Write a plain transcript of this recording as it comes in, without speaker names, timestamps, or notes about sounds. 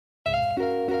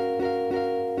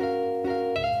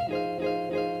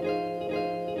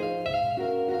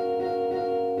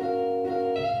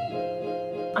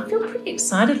we're pretty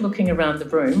excited looking around the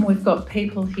room. We've got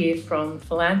people here from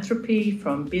philanthropy,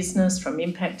 from business, from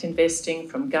impact investing,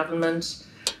 from government.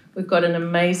 We've got an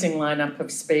amazing lineup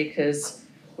of speakers.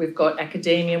 We've got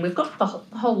academia. We've got the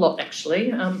whole lot,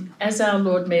 actually. As our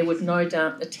Lord Mayor would no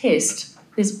doubt attest,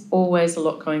 there's always a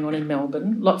lot going on in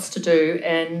Melbourne, lots to do,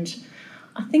 and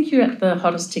I think you're at the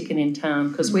hottest ticket in town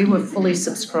because we were fully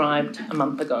subscribed a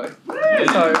month ago.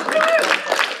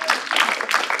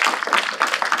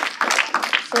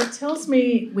 So it tells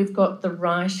me we've got the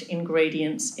right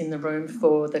ingredients in the room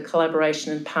for the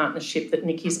collaboration and partnership that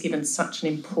Nikki's given such an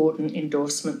important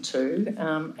endorsement to,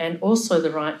 and also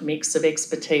the right mix of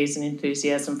expertise and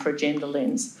enthusiasm for Agenda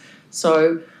Lens.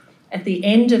 So at the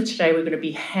end of today, we're going to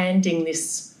be handing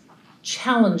this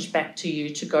challenge back to you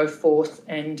to go forth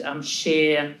and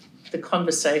share the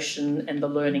conversation and the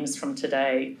learnings from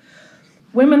today.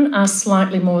 Women are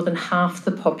slightly more than half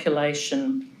the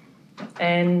population,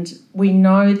 and we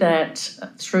know that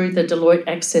through the Deloitte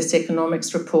Access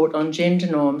Economics report on gender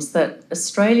norms that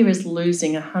Australia is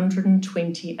losing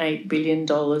 $128 billion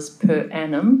per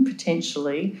annum,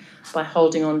 potentially, by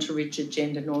holding on to rigid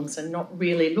gender norms and not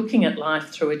really looking at life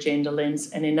through a gender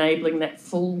lens and enabling that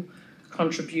full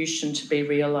contribution to be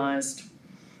realised.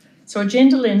 So a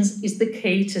gender lens is the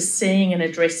key to seeing and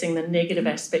addressing the negative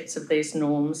aspects of these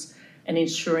norms and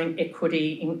ensuring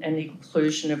equity and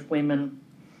inclusion of women.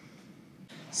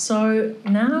 So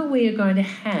now we are going to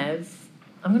have,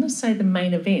 I'm going to say the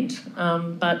main event,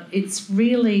 but it's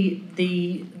really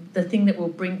the thing that will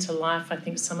bring to life, I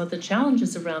think, some of the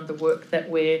challenges around the work that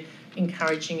we're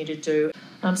encouraging you to do.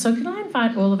 So can I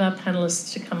invite all of our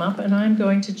panellists to come up, and I'm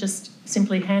going to just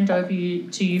simply hand over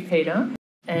to you, Peter,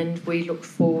 and we look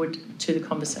forward to the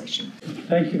conversation.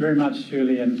 Thank you very much,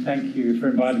 Julie, and thank you for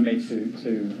inviting me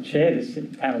to chair this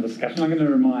panel discussion. I'm going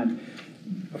to remind,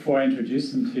 before I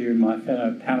introduce them to you, my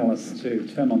fellow panellists to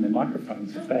turn on their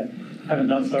microphones if they haven't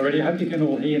done so already. I hope you can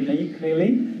all hear me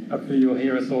clearly. Hopefully you'll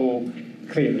hear us all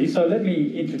clearly. So let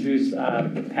me introduce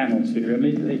the panel to you.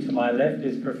 Immediately to my left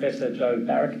is Professor Jo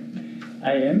Barraket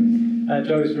AM.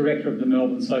 Jo is Director of the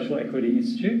Melbourne Social Equity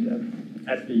Institute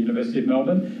at the University of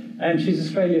Melbourne, and she's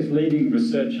Australia's leading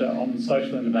researcher on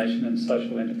social innovation and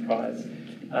social enterprise.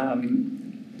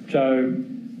 Jo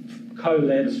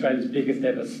co-led Australia's biggest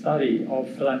ever study of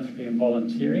philanthropy and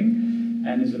volunteering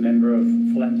and is a member of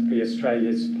Philanthropy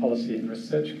Australia's Policy and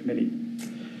Research Committee.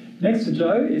 Next to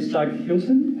Jo is Doug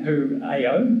Hilton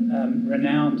AO,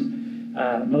 renowned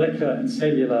molecular and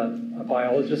cellular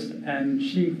biologist and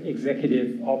chief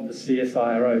executive of the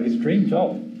CSIRO. His dream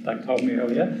job, Doug told me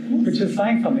earlier, which is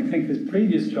saying something. I think his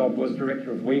previous job was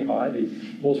director of WEHI,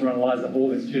 the Walter and Eliza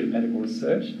Hall Institute of Medical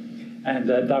Research. And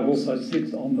Doug also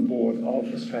sits on the board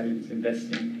of Australians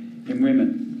Investing in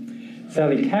Women.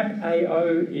 Sally Capp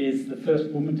AO is the first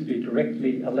woman to be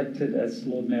directly elected as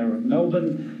Lord Mayor of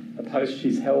Melbourne, a post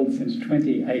she's held since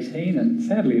 2018 and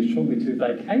sadly is shortly to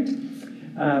vacate.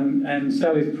 And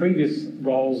Sally's previous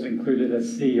roles included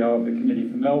as CEO of the Committee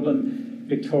for Melbourne,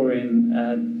 Victorian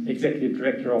Executive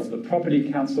Director of the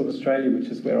Property Council of Australia, which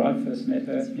is where I first met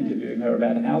her, interviewing her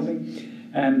about housing,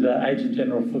 and Agent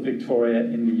General for Victoria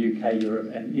in the UK,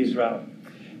 Europe and Israel.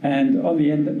 And on the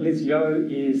end, Liz Yeo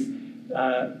is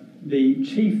the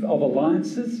Chief of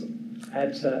Alliances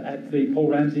at the Paul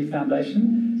Ramsay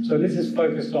Foundation. So Liz is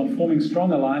focused on forming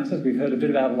strong alliances. We've heard a bit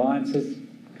about alliances,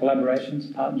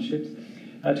 collaborations, partnerships,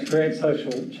 to create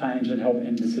social change and help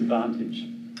end disadvantage.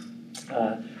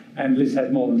 And Liz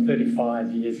has more than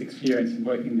 35 years' experience in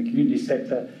working in the community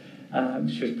sector.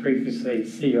 She was previously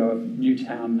CEO of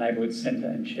Newtown Neighbourhood Centre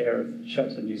and Chair of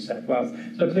Shelter New South Wales.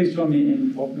 So please join me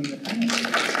in welcoming the panel.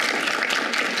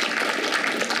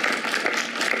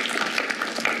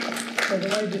 So the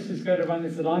way this is going to run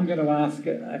is that I'm going to ask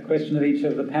a question of each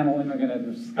of the panel, and we're going to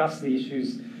discuss the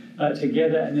issues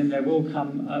together, and then there will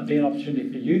be an opportunity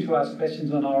for you to ask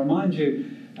questions. And I'll remind you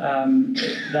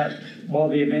that while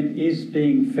the event is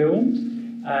being filmed,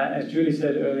 as Julie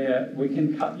said earlier, we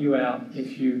can cut you out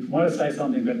if you want to say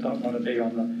something but don't want to be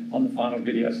on the final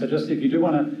video. So just if you do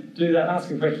want to do that, ask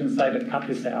a question and say, but cut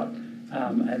this out,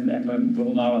 and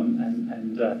we'll know,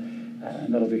 and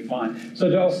that'll be fine. So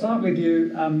I'll start with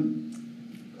you.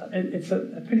 It's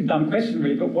a pretty dumb question,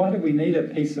 really, but why do we need a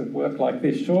piece of work like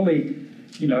this? Surely,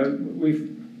 you know,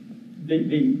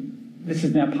 this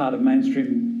is now part of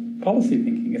mainstream policy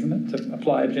thinking, isn't it, to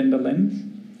apply a gender lens?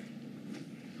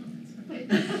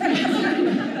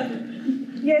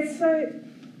 Yes, so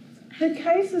the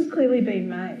case has clearly been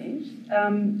made.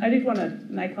 I did want to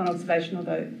make one observation,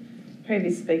 although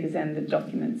previous speakers and the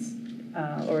documents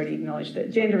already acknowledged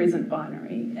that gender isn't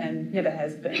binary and never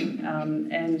has been.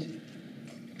 And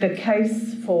the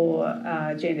case for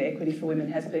gender equity for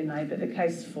women has been made, but the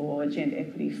case for gender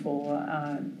equity for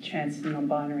trans and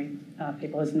non-binary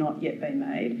people has not yet been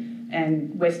made.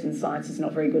 And Western science is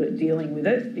not very good at dealing with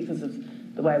it because of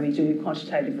the way we do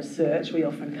quantitative research. We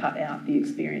often cut out the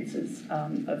experiences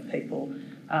of people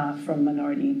from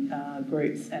minority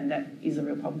groups, and that is a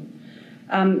real problem.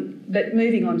 But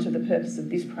moving on to the purpose of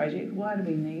this project, why do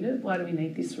we need it? Why do we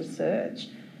need this research?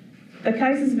 The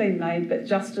case has been made, but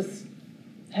justice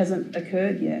hasn't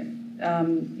occurred yet.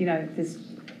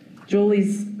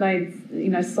 Julie's made,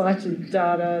 cited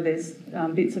data. There's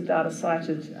bits of data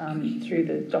cited through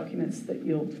the documents that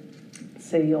you'll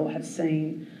see or have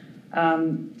seen.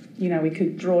 We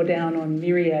could draw down on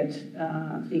myriad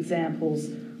examples.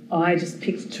 I just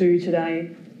picked two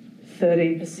today.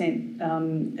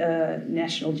 13%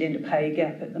 national gender pay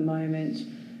gap at the moment.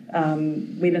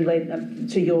 Women-led,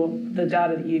 the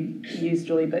data that you used,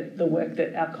 Julie, but the work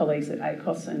that our colleagues at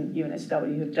ACOS and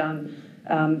UNSW have done,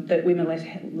 that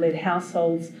women-led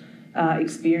households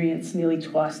experience nearly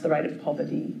twice the rate of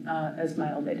poverty as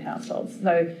male-led households.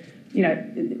 So,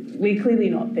 we're clearly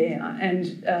not there.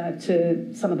 And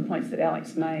to some of the points that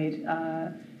Alex made,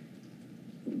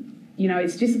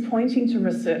 it's disappointing to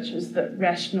researchers that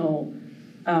rational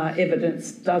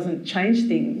evidence doesn't change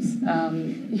things.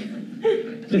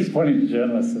 Disappointing to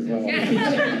journalists as well.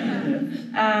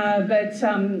 But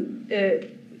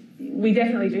we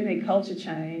definitely do need culture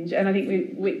change, and I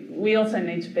think we also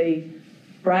need to be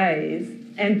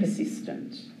brave and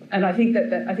persistent. And I think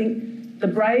I think the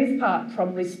brave part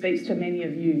probably speaks to many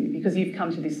of you because you've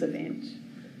come to this event.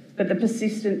 But the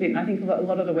persistent bit, and I think a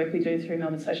lot of the work we do through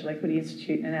Melbourne Social Equity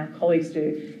Institute and our colleagues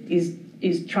do, is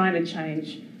trying to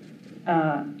change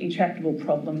intractable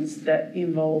problems that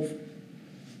involve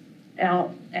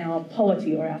our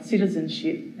polity or our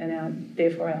citizenship and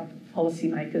therefore our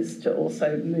policymakers to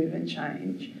also move and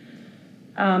change.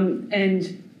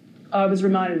 And I was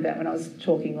reminded of that when I was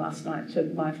talking last night to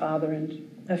my father and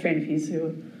a friend of his who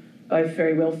were both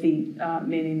very wealthy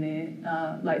men in their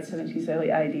late 70s, early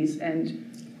 80s, and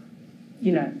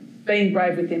being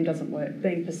brave with them doesn't work.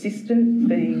 Being persistent,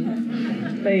 being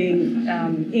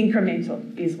incremental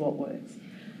is what works.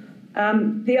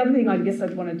 The other thing I guess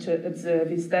I'd wanted to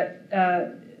observe is that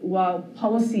while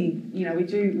policy,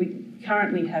 we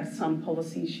currently have some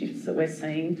policy shifts that we're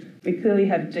seeing. We clearly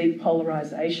have deep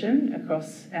polarisation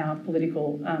across our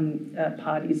political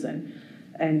parties and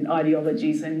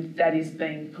ideologies, and that is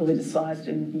being politicised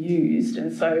and used.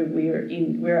 And so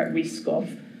we're at risk of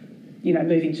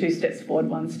moving 2 steps forward,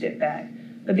 1 step back.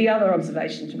 But the other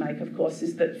observation to make, of course,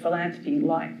 is that philanthropy,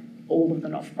 like all of the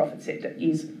not-for-profit sector,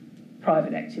 is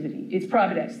private activity. It's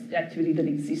private activity that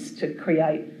exists to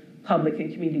create public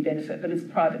and community benefit, but it's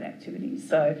private activity.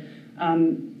 So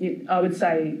I would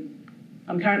say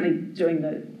I'm currently doing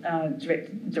the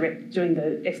doing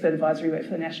the expert advisory work for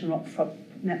the National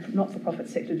Not-for-Profit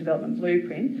Sector Development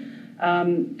Blueprint,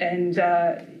 and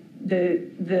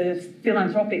the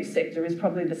philanthropic sector is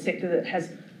probably the sector that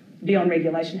has, beyond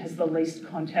regulation, has the least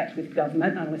contact with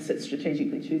government unless it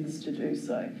strategically chooses to do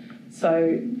so.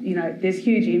 So, there's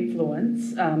huge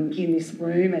influence in this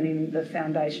room and in the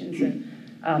foundations and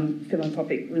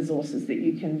philanthropic resources that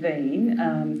you convene.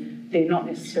 They're not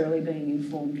necessarily being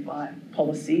informed by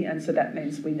policy, and so that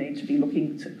means we need to be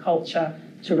looking to culture,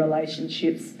 to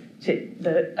relationships, to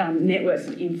the networks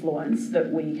of influence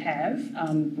that we have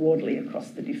broadly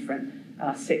across the different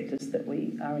sectors that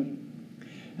we are in.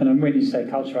 And when you say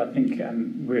culture, I think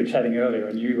we were chatting earlier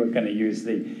and you were going to use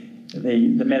the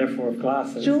metaphor of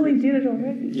glasses. Julie did it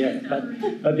already. Yeah,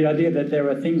 but the idea that there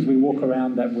are things we walk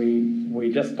around that we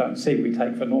just don't see, we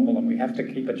take for normal, and we have to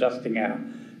keep adjusting our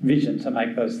vision to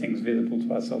make those things visible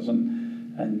to ourselves.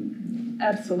 And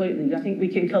absolutely. I think we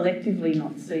can collectively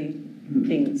not see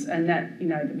things, and that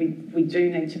we do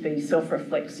need to be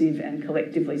self-reflexive and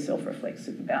collectively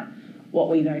self-reflexive about what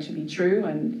we know to be true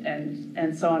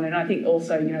and so on. And I think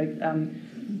also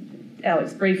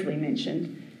Alex briefly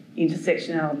mentioned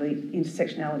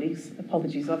intersectionalities.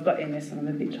 Apologies, I've got MS and I'm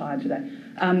a bit tired today.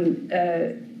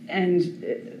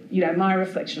 My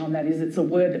reflection on that is it's a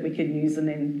word that we can use and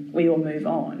then we all move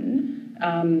on.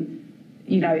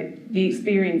 The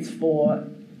experience for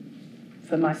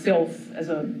myself as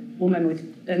a woman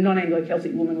with a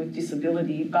non-Anglo-Celtic woman with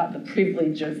disability, but the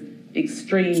privilege of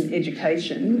extreme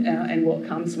education and what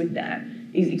comes with that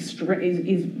is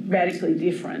radically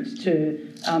different to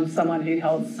someone who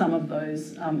holds some of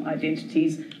those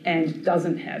identities and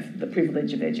doesn't have the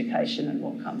privilege of education and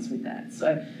what comes with that.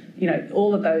 So,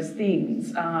 all of those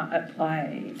things are at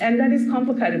play. And that is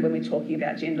complicated when we're talking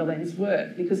about gender lens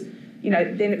work because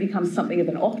then it becomes something of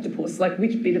an octopus. Like,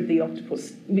 which bit of the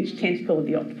octopus, which tentacle of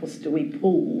the octopus do we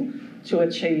pull to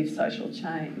achieve social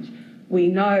change? We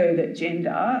know that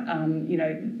gender,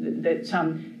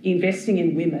 investing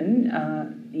in women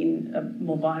in a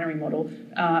more binary model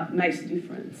makes a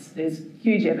difference. There's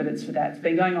huge evidence for that. It's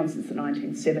been going on since the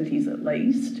 1970s at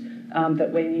least,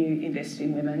 that when you invest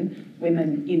in women,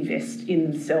 women invest in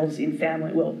themselves, in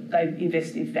family. Well, they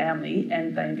invest in family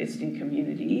and they invest in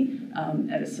community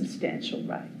at a substantial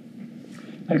rate.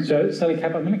 Thanks, Jo. Sally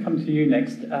Capp, I'm going to come to you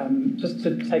next. Just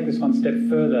to take this one step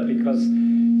further, because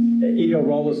in your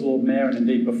role as Lord Mayor, and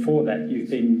indeed before that, you've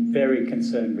been very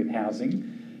concerned with housing,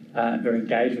 very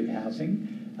engaged with housing.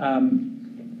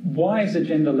 Why is the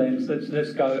gender lens,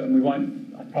 let's go, and we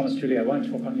won't, I promise Julie, I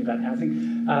won't talk only about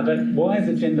housing, but why is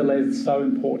the gender lens so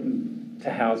important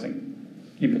to housing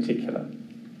in particular?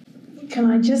 Can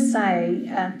I just say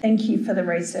thank you for the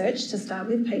research to start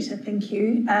with, Peter, thank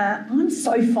you. I'm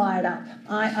so fired up.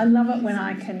 I love it when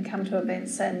I can come to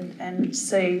events and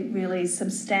see really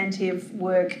substantive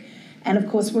work. And of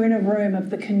course, we're in a room of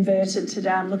the converted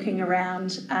today. I'm looking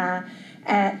around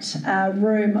at a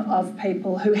room of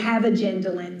people who have a gender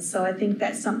lens. So I think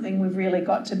that's something we've really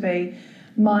got to be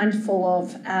mindful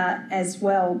of as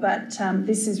well. But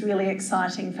this is really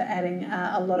exciting for adding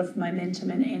a lot of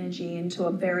momentum and energy into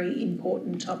a very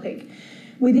important topic.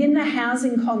 Within the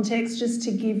housing context, just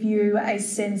to give you a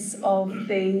sense of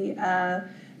the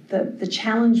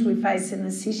challenge we face in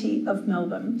the city of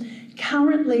Melbourne,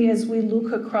 currently as we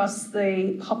look across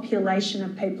the population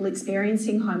of people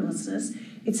experiencing homelessness,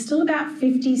 it's still about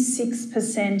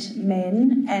 56%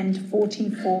 men and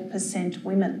 44%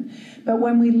 women. But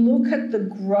when we look at the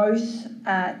growth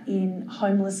in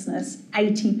homelessness,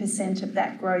 80% of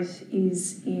that growth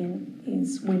is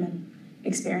women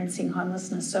experiencing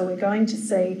homelessness. So we're going to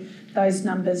see those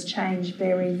numbers change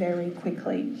very, very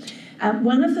quickly.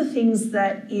 One of the things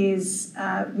that is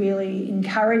really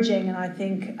encouraging, and I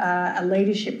think a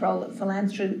leadership role that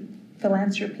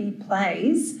philanthropy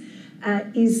plays,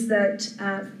 is that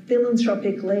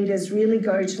philanthropic leaders really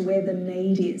go to where the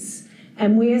need is.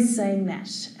 And we're seeing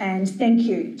that. And thank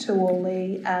you to all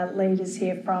the leaders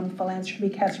here from philanthropy.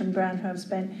 Catherine Brown, who I've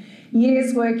spent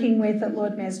years working with at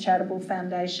Lord Mayor's Charitable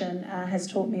Foundation, has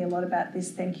taught me a lot about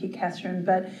this. Thank you, Catherine.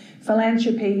 But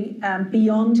philanthropy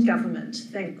beyond government,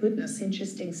 thank goodness,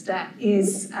 interesting stat,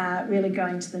 is really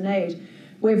going to the need.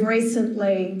 We've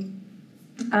recently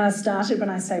started, when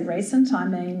I say recent, I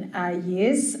mean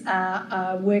years,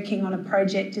 working on a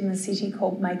project in the city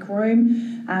called Make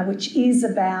Room, which is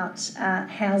about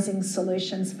housing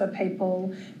solutions for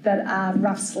people that are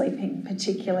rough sleeping,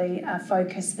 particularly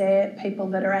focused there, people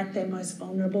that are at their most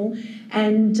vulnerable.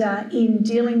 And in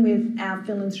dealing with our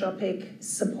philanthropic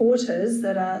supporters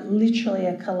that are literally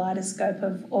a kaleidoscope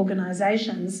of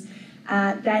organisations,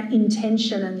 that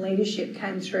intention and leadership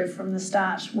came through from the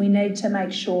start. We need to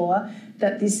make sure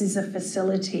that this is a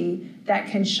facility that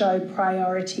can show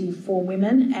priority for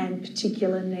women and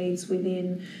particular needs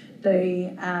within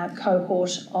the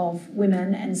cohort of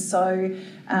women. And so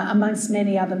amongst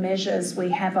many other measures, we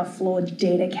have a floor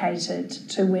dedicated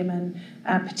to women,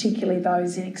 particularly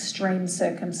those in extreme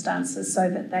circumstances, so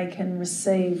that they can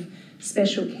receive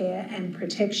special care and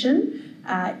protection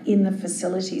in the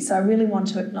facility. So I really want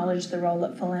to acknowledge the role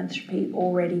that philanthropy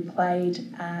already played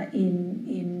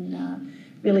in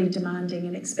really demanding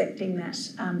and expecting that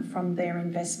from their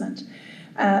investment.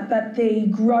 But the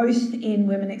growth in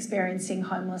women experiencing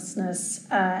homelessness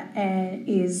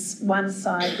is one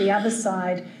side. The other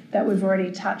side that we've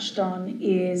already touched on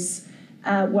is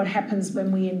what happens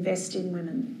when we invest in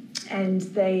women and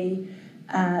the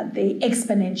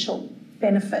exponential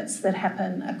benefits that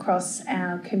happen across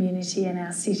our community and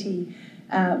our city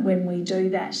when we do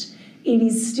that. It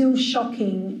is still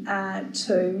shocking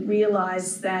to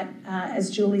realise that,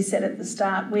 as Julie said at the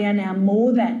start, we are now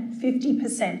more than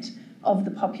 50% of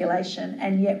the population,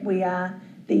 and yet we are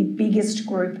the biggest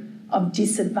group of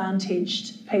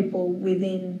disadvantaged people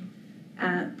within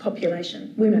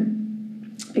population,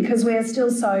 women, because we are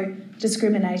still so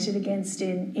discriminated against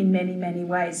in many, many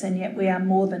ways, and yet we are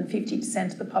more than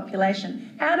 50% of the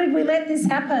population. How did we let this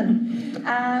happen?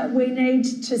 We need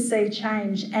to see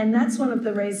change, and that's one of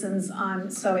the reasons I'm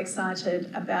so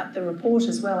excited about the report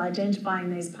as well,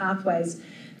 identifying these pathways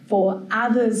for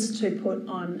others to put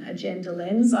on a gender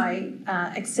lens. I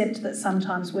accept that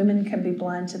sometimes women can be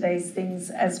blind to these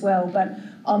things as well, but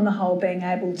on the whole, being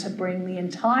able to bring the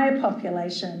entire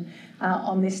population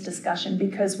on this discussion,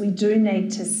 because we do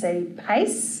need to see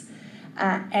pace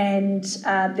And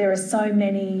there are so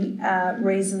many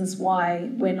reasons why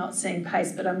we're not seeing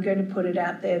pace, but I'm going to put it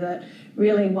out there that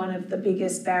really one of the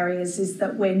biggest barriers is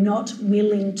that we're not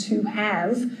willing to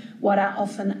have what are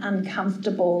often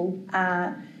uncomfortable,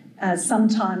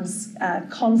 sometimes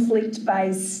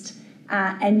conflict-based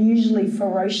and usually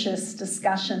ferocious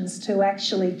discussions to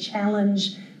actually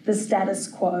challenge the status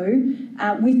quo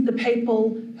with the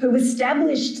people who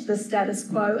established the status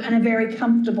quo and are very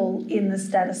comfortable in the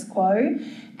status quo.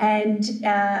 And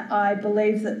I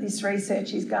believe that this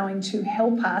research is going to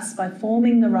help us by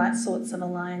forming the right sorts of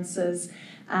alliances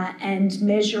and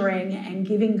measuring and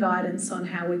giving guidance on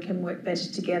how we can work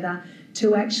better together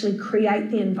to actually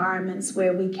create the environments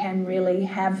where we can really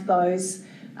have those,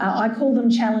 I call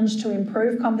them challenge to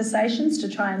improve conversations, to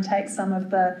try and take some of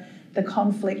the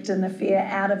conflict and the fear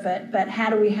out of it. But how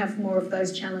do we have more of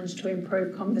those challenge to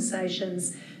improve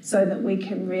conversations so that we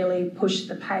can really push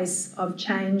the pace of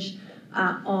change?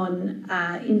 On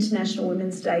International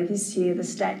Women's Day this year, the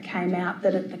stat came out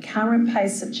that at the current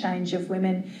pace of change of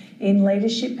women in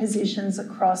leadership positions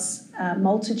across a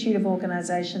multitude of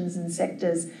organisations and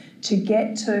sectors, to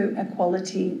get to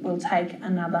equality will take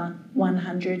another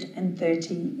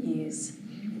 130 years.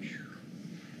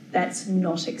 That's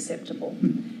not acceptable.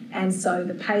 And so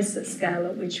the pace at scale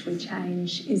at which we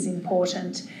change is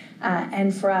important.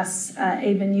 And for us,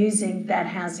 even using that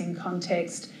housing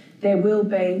context, there will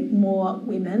be more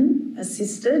women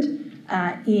assisted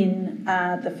in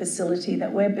the facility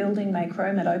that we're building, Make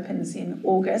Room. It opens in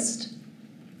August.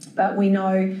 But we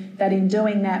know that in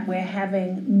doing that, we're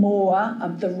having more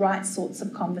of the right sorts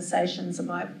of conversations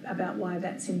about why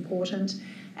that's important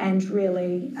and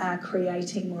really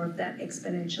creating more of that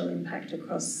exponential impact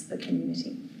across the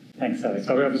community. Thanks, Sally.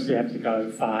 So we obviously have to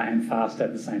go far and fast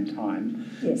at the same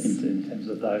time. Yes. In terms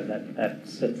of that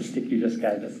statistic you just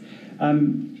gave us.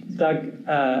 Doug,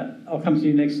 I'll come to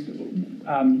you next.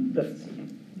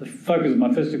 The focus of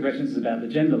my first two questions is about the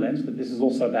gender lens, but this is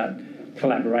also about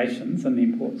collaborations and the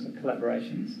importance of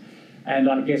collaborations. And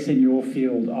I guess in your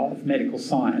field of medical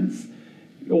science,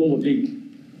 all the big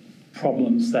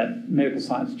problems that medical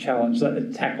science challenge that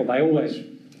it tackle, they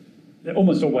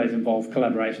almost always involve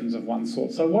collaborations of one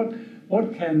sort. So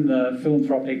what can the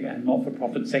philanthropic and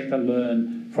not-for-profit sector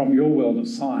learn from your world of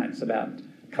science about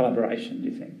collaboration, do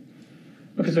you think?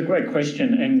 Look, it's a great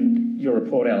question, and your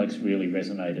report, Alex, really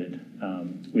resonated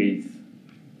with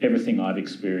everything I've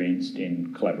experienced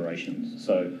in collaborations.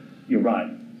 So you're right.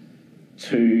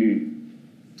 To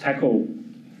tackle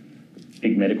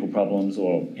big medical problems,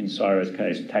 or in Syra's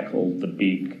case, tackle the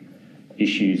big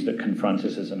issues that confront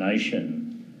us as a nation,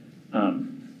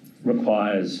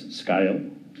 requires scale.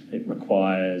 It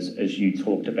requires, as you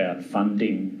talked about,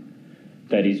 funding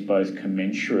that is both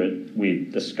commensurate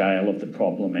with the scale of the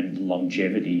problem and the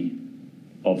longevity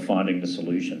of finding the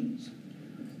solutions.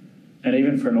 And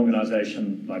even for an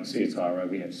organisation like CSIRO,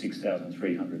 we have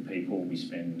 6,300 people, we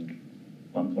spend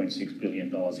 $1.6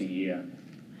 billion a year.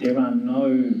 There are no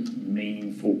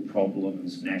meaningful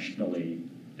problems nationally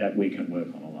that we can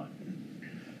work on alone.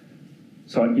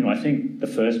 So, I think the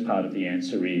first part of the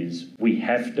answer is we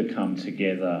have to come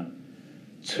together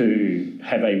to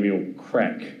have a real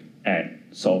crack at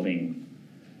solving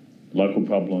local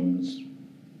problems,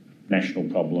 national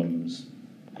problems,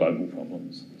 global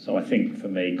problems. So I think for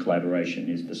me, collaboration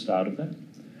is the start of that.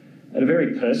 At a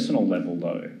very personal level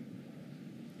though,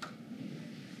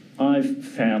 I've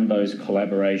found those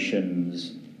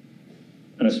collaborations,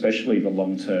 and especially the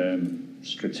long-term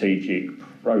strategic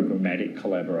programmatic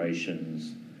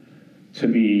collaborations, to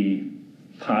be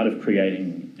part of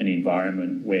creating an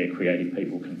environment where creative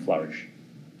people can flourish.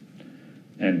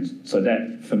 And so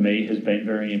that, for me, has been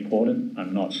very important.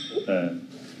 I'm not,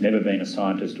 never been a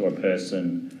scientist or a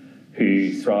person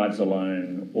who thrives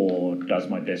alone or does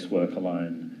my best work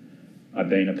alone. I've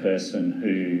been a person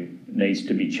who needs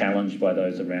to be challenged by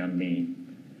those around me,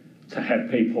 to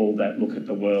have people that look at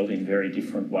the world in very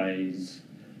different ways,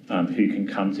 who can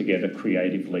come together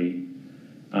creatively.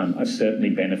 I've certainly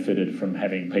benefited from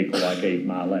having people like Eve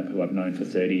Marlap, who I've known for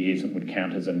 30 years and would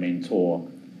count as a mentor,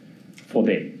 for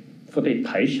their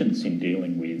patience in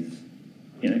dealing with,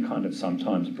 kind of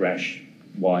sometimes brash,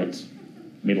 white,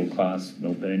 middle-class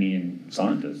Melburnian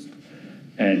scientists,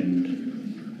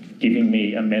 and giving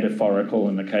me a metaphorical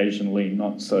and occasionally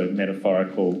not so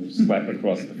metaphorical slap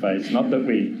across the face. Not that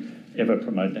we ever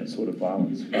promote that sort of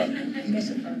violence, but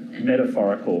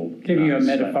metaphorical. Giving you a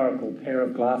metaphorical pair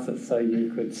of glasses so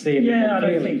you could see it. Yeah, I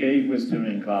don't think Eve was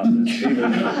doing glasses. She was.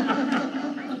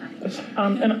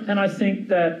 And I think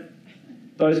that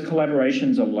those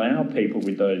collaborations allow people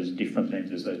with those different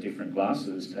lenses, those different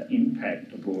glasses, to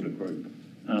impact a broader group.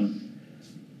 And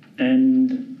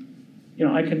And, you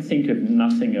know, I can think of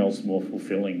nothing else more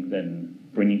fulfilling than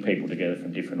bringing people together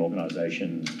from different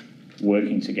organisations,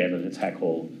 working together to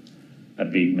tackle a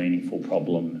big, meaningful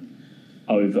problem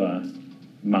over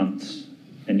months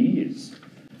and years.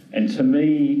 And to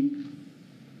me,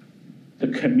 the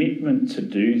commitment to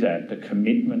do that, the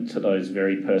commitment to those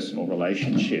very personal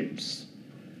relationships,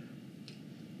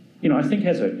 you know, I think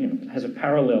has a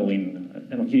parallel in,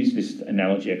 and I've used this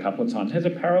analogy a couple of times, has a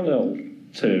parallel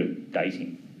to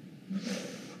dating.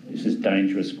 This is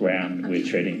dangerous ground we're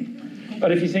treading.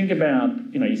 But if you think about,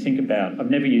 I've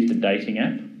never used a dating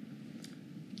app,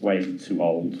 way too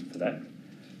old for that.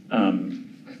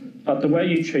 But the way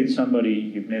you treat somebody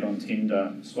you've met on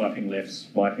Tinder, swiping left,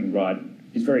 swiping right,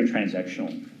 is very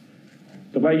transactional.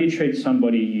 The way you treat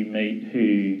somebody you meet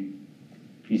who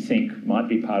you think might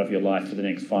be part of your life for the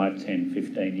next 5, 10,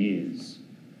 15 years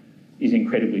is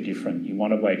incredibly different. You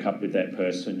want to wake up with that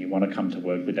person, you want to come to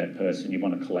work with that person, you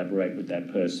want to collaborate with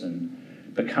that person.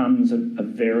 Becomes a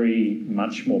very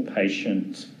much more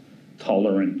patient,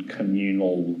 tolerant,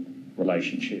 communal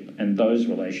relationship. And those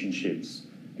relationships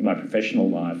in my professional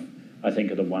life, I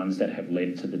think, are the ones that have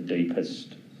led to the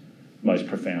deepest, most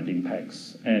profound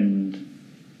impacts. And,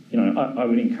 you know, I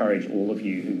would encourage all of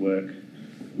you who work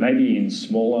maybe in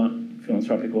smaller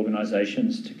philanthropic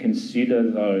organisations to consider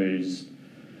those,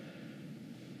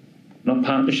 not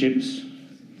partnerships,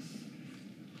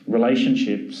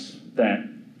 relationships that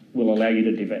will allow you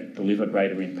to deliver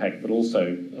greater impact, but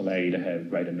also allow you to have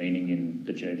greater meaning in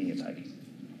the journey you're taking.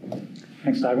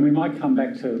 Thanks, Doug. And we might come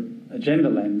back to a gender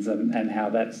lens and how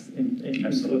that's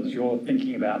influenced your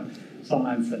thinking about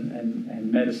science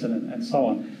and medicine and so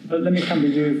on. But let me come to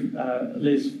you,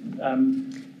 Liz.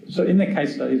 So in the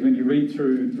case studies, when you read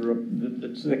through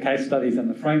the case studies and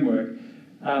the framework,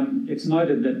 it's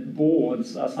noted that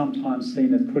boards are sometimes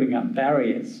seen as putting up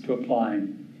barriers to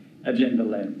applying a gender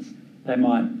lens. They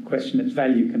might question its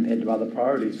value compared to other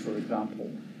priorities, for example.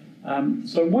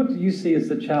 So what do you see as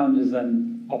the challenges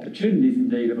and opportunities,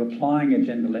 indeed, of applying a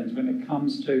gender lens when it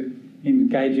comes to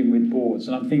engaging with boards?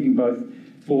 And I'm thinking both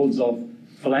boards of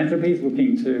philanthropies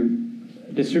looking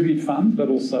to distribute funds, but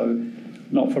also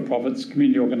not-for-profits,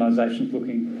 community organisations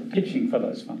pitching for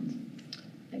those funds.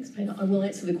 Thanks, Peter. I will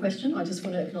answer the question. I just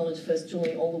want to acknowledge first,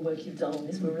 Julie, all the work you've done on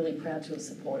this. We're really proud to have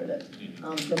supported it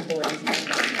from Paul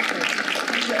Ramsay.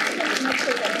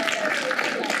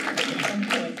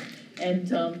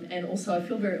 And also, I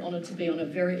feel very honoured to be on a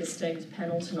very esteemed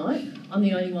panel tonight. I'm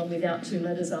the only one without 2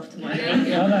 letters after my name.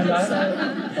 No.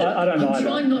 So I don't know. I'm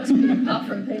trying not to be, apart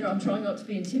from Peter, I'm trying not to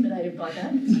be intimidated by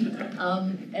that.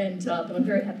 But I'm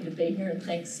very happy to be here, and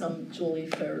thanks, Julie,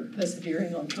 for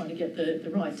persevering on trying to get the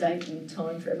right date and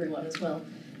time for everyone as well.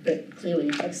 But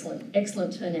clearly,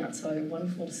 excellent turnout, so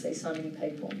wonderful to see so many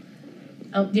people.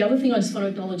 The other thing I just want to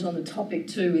acknowledge on the topic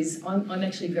too is I'm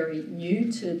actually very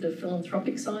new to the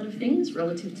philanthropic side of things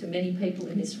relative to many people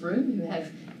in this room who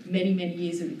have many, many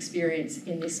years of experience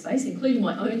in this space, including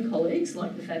my own colleagues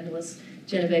like the fabulous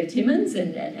Genevieve Timmins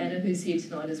and Anna, who's here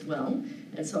tonight as well.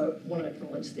 And so I want to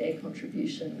acknowledge their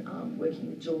contribution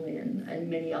working with Julie and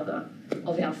many other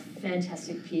of our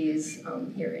fantastic peers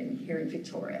here in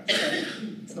Victoria. So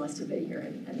it's nice to be here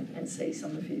and see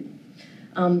some of you.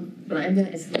 But I am going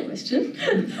to answer the question.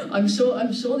 I'm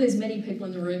sure there's many people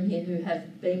in the room here who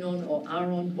have been on or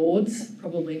are on boards,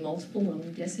 probably multiple,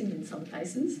 I'm guessing, in some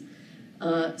cases.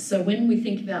 So when we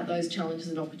think about those challenges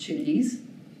and opportunities,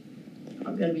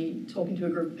 I'm going to be talking to a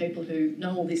group of people who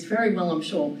know all this very well, I'm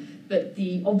sure, but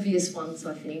the obvious ones,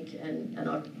 I think, and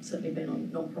I've certainly been on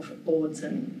non-profit boards,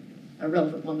 and a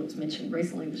relevant one that was mentioned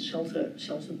recently was Shelter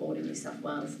Board in New South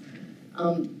Wales.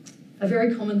 A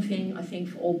very common thing, I think,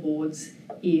 for all boards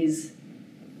is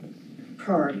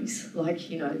priorities. Like,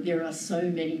 you know, there are so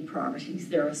many priorities.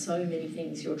 There are so many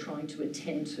things you're trying to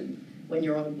attend to when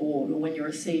you're on a board or when you're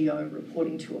a CEO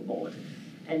reporting to a board.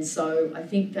 And so I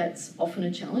think that's often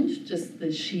a challenge, just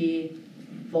the sheer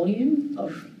volume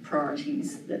of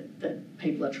priorities that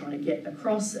people are trying to get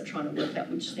across, are trying to work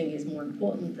out which thing is more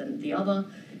important than the other.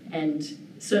 And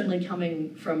certainly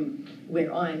coming from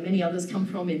where I and many others come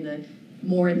from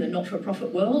more in the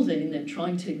not-for-profit world and in the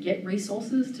trying to get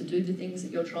resources to do the things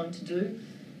that you're trying to do,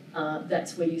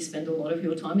 that's where you spend a lot of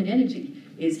your time and energy,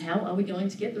 is how are we going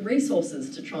to get the resources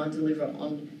to try and deliver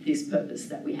on this purpose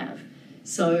that we have.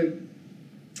 So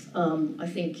I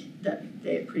think that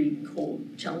they're pretty core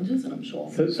challenges, and I'm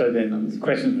sure... So then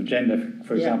questions of gender,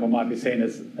 for example, might be seen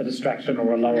as a distraction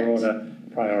or a lower order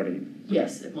priority.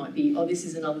 Yes, it might be, oh, this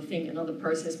is another thing, another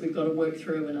process we've got to work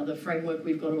through, another framework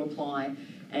we've got to apply.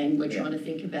 And we're trying to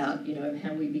think about, you know,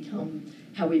 how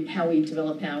we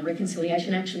develop our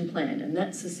reconciliation action plan, and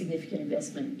that's a significant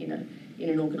investment, you know, in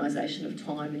an organisation of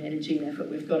time and energy and effort.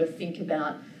 We've got to think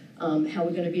about how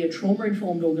we're going to be a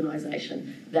trauma-informed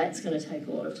organisation. That's going to take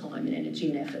a lot of time and energy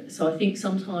and effort. So I think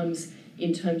sometimes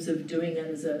in terms of doing that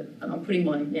and I'm putting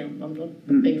my, now I'm not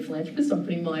being a philanthropist, I'm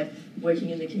putting my working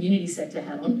in the community sector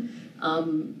hat on,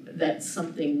 that's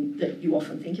something that you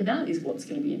often think about is what's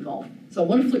going to be involved. So I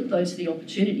want to flip though to the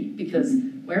opportunity, because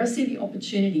where I see the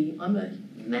opportunity, I'm a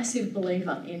massive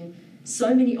believer in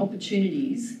so many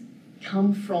opportunities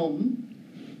come from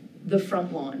the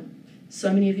front line.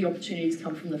 So many of the opportunities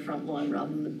come from the front line rather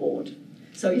than the board.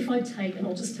 So if I take, and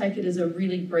I'll just take it as a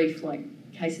really brief, like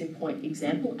case in point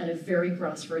example, and a very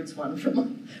grassroots one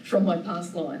from my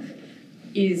past life,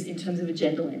 is in terms of a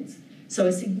gender lens. So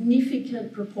a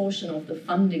significant proportion of the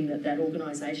funding that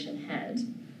organisation had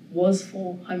was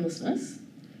for homelessness,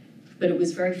 but it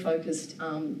was very focused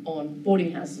on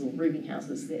boarding houses or rooming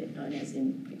houses, they're known as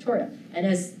in Victoria. And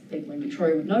as people in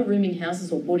Victoria would know, rooming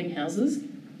houses or boarding houses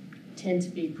tend to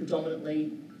be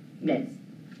predominantly men,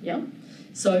 yeah?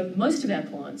 So most of our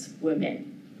clients were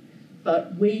men,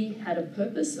 but we had a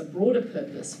purpose, a broader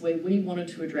purpose, where we wanted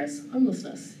to address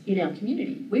homelessness in our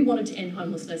community. We wanted to end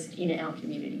homelessness in our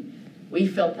community. We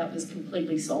felt that was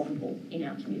completely solvable in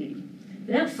our community.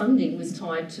 But our funding was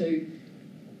tied to,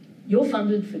 you're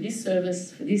funded for this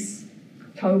service, for this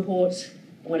cohort,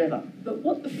 whatever. But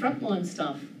what the frontline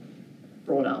staff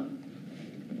brought up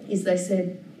is they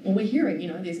said, well, we're hearing, you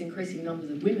know, there's increasing numbers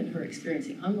of women who are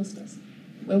experiencing homelessness.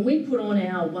 When we put on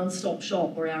our one-stop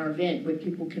shop or our event where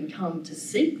people can come to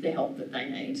seek the help that they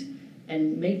need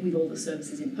and meet with all the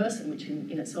services in person, which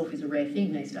in itself is a rare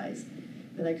thing these days,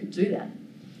 but they could do that.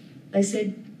 They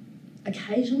said,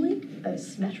 occasionally a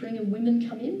smattering of women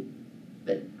come in,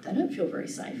 but they don't feel very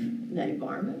safe in that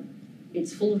environment.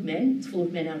 It's full of men. It's full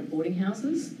of men out of boarding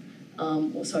houses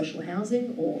or social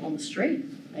housing or on the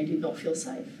street. They did not feel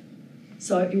safe.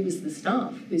 So it was the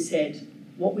staff who said,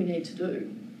 what we need to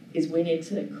do is we need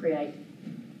to create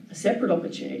a separate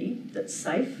opportunity that's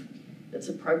safe, that's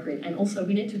appropriate, and also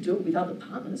we need to do it with other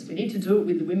partners. We need to do it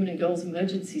with the Women and Girls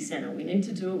Emergency Centre. We need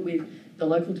to do it with the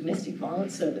local domestic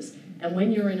violence service. And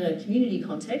when you're in a community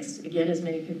context, again, as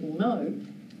many people know,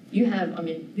 you have, I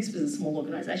mean, this was a small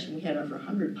organisation. We had over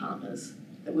 100 partners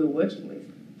that we were working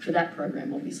with. For that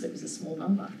program, obviously, it was a small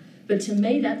number. But to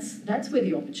me, that's where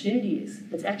the opportunity is.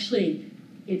 It's actually,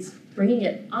 it's bringing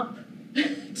it up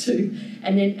to,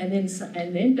 and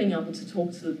then being able to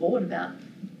talk to the board about,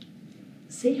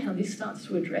 see how this starts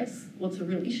to address what's a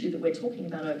real issue that we're talking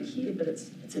about over here, but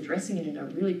it's addressing it in a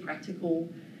really practical,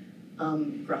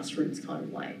 grassroots kind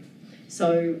of way.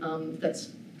 So that's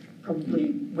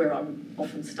probably where I would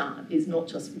often start, is not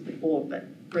just with the board,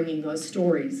 but bringing those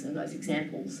stories and those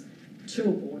examples to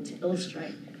a board to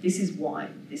illustrate this is why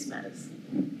this matters.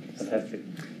 Fantastic.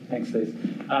 Thanks, Liz.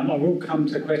 I will come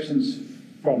to questions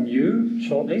from you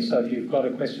shortly, so if you've got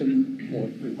a question or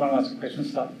if you want to ask a question,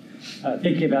 start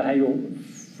thinking about how you'll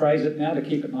phrase it now to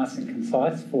keep it nice and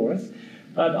concise for us.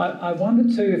 But I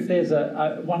wondered too if there's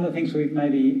one of the things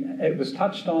it was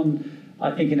touched on, I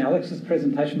think, in Alex's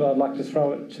presentation, but I'd like to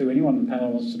throw it to anyone on the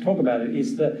panel who wants to talk about it,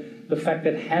 is the fact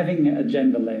that having a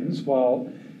gender lens,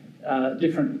 while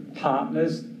different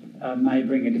partners may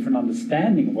bring a different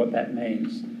understanding of what that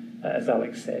means, as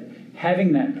Alex said,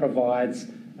 having that provides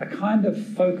a kind of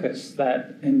focus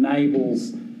that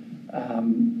enables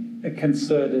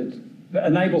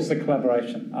enables the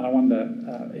collaboration. And I wonder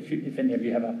if any of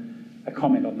you have a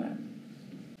comment on that.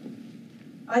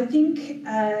 I think,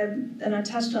 and I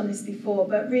touched on this before,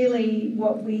 but really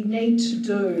what we need to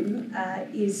do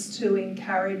is to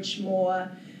encourage more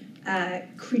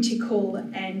critical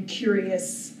and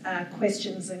curious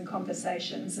questions and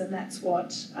conversations, and that's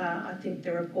what I think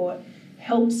the report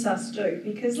helps us do.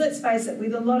 Because let's face it,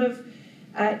 with a lot of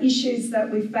issues that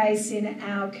we face in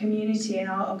our community, and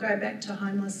I'll go back to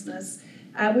homelessness,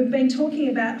 we've been talking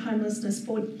about homelessness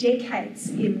for decades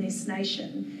in this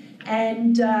nation.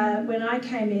 And when I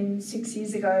came in 6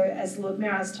 years ago as Lord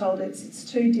Mayor, I was told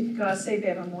it's too difficult. I see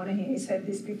Bevan Warner here, he's heard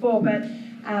this before, but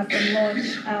from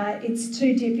launch, it's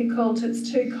too difficult,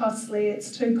 it's too costly,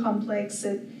 it's too complex,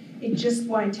 it just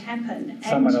won't happen.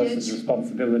 Someone else's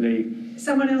responsibility.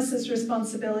 Someone else's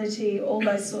responsibility, all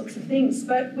those sorts of things.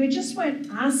 But we just weren't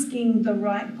asking the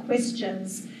right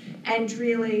questions and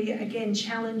really, again,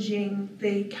 challenging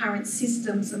the current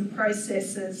systems and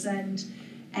processes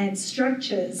and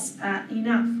structures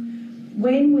enough.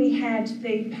 When we had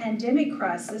the pandemic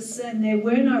crisis and there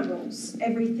were no rules,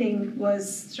 everything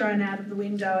was thrown out of the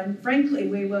window, and frankly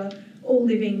we were all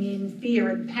living in fear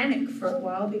and panic for a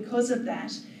while because of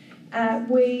that,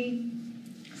 we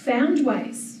found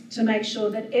ways to make sure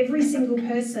that every single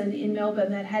person in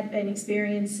Melbourne that had been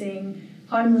experiencing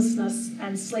homelessness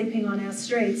and sleeping on our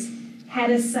streets had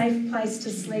a safe place to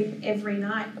sleep every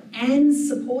night and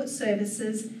support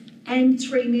services and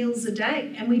 3 meals a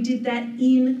day. And we did that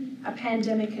in a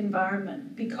pandemic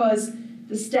environment because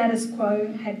the status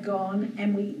quo had gone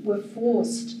and we were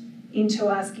forced into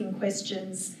asking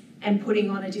questions and putting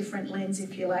on a different lens,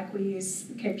 if you like. We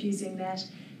kept using that.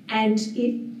 And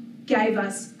it gave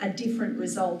us a different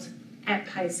result at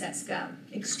pace, at scale.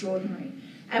 Extraordinary.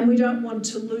 And we don't want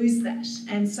to lose that.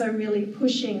 And so really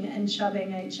pushing and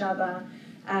shoving each other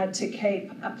to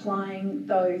keep applying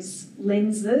those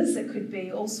lenses, it could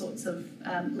be all sorts of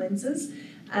lenses,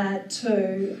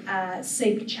 to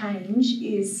seek change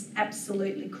is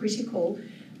absolutely critical.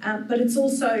 But it's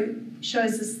also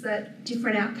shows us that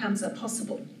different outcomes are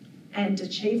possible and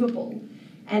achievable.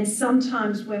 And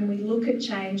sometimes when we look at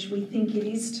change, we think it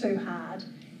is too hard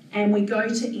and we go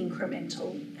to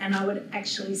incremental. And I would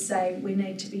actually say we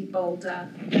need to be bolder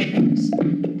than that.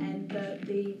 And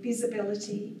the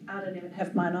visibility, I don't even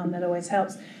have mine on, that always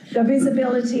helps. The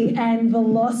visibility and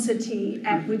velocity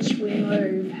at which we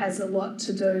move has a lot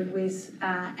to do with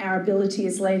our ability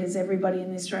as leaders. Everybody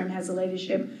in this room has a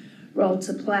leadership role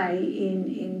to play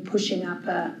in pushing up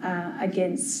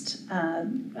against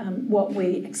what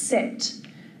we accept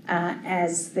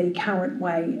as the current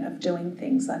way of doing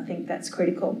things. I think that's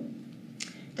critical.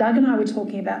 Doug and I were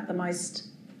talking about the most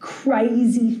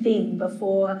crazy thing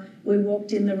before we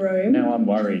walked in the room. Now I'm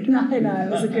worried. No,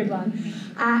 it was a good one.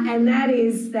 And that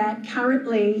is that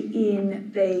currently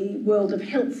in the world of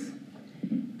health,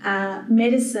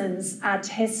 medicines are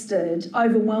tested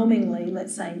overwhelmingly,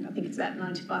 let's say, I think it's about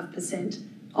 95%,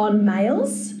 on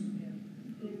males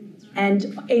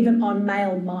and even on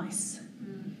male mice,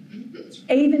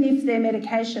 even if they're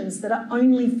medications that are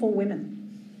only for women.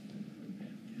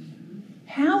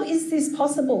 How is this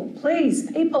possible?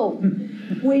 Please, people,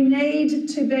 we need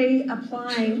to be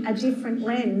applying a different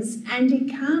lens, and it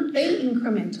can't be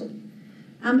incremental.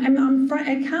 And I'm afraid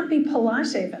it can't be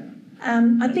polite even.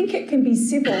 I think it can be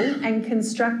civil and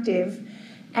constructive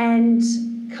and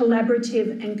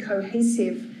collaborative and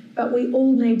cohesive, but we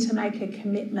all need to make a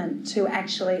commitment to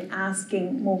actually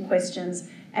asking more questions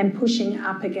and pushing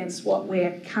up against what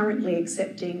we're currently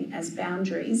accepting as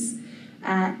boundaries.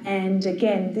 And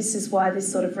again, this is why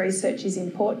this sort of research is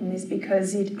important, is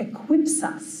because it equips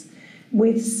us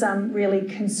with some really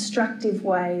constructive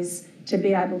ways to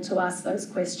be able to ask those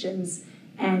questions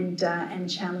and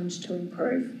challenge to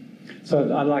improve.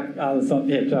 So I'd like others on,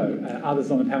 others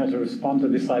on the panel to respond to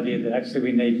this idea that actually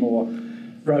we need more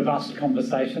robust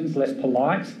conversations, less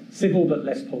polite, civil but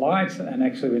less polite, and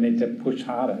actually we need to push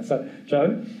harder. So,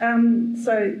 Jo?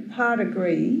 So hard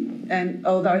agree, and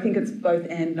although I think it's both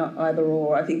and, not either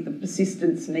or, I think the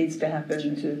persistence needs to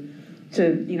happen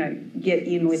to get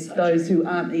in with those who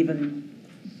aren't even,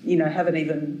 haven't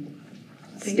even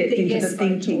stepped into the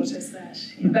thinking.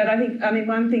 But I think,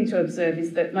 one thing to observe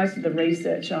is that most of the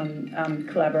research on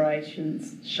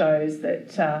collaborations shows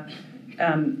that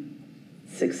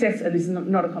success, and this is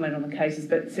not a comment on the cases,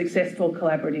 but successful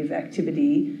collaborative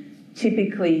activity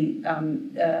typically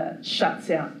shuts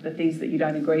out the things that you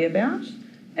don't agree about,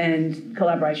 and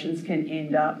collaborations can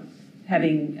end up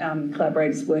having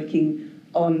collaborators working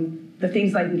on the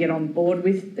things they can get on board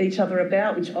with each other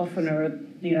about, which often are,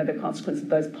 the consequence of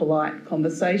those polite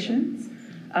conversations.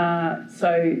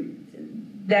 So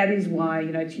that is why,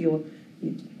 you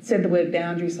said the word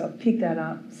boundary, so I've picked that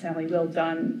up, Sally, well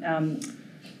done.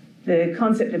 The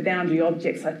concept of boundary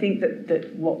objects, I think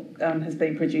that what has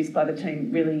been produced by the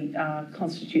team really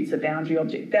constitutes a boundary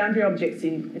object. Boundary objects,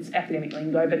 it's academic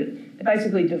lingo, but it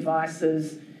basically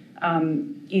devices,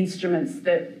 instruments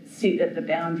that sit at the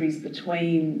boundaries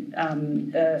between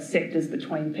sectors,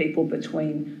 between people,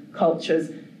 between cultures,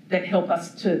 that help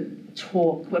us to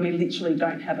talk when we literally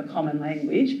don't have a common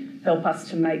language, help us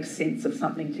to make sense of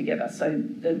something together. So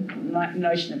the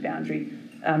notion of boundary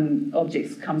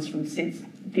objects comes from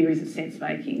theories of sense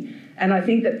making. And I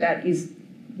think that is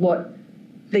what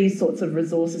these sorts of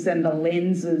resources and the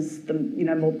lenses,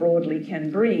 more broadly,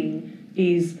 can bring,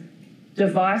 is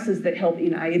devices that help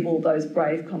enable those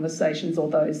brave conversations, or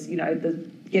those,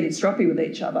 getting stroppy with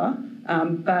each other,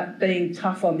 but being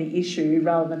tough on the issue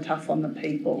rather than tough on the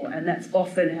people. And that's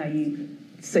often how you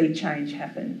see change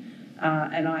happen.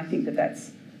 And I think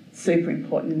that's super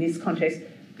important in this context.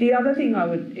 The other thing I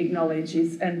would acknowledge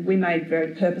is, and we made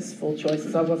very purposeful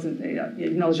choices. I wasn't,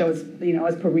 acknowledge I was, I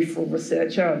was a peripheral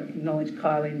researcher. I acknowledge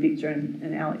Kylie and Victor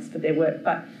and Alex for their work.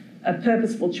 But a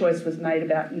purposeful choice was made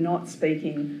about not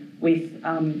speaking with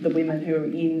the women who are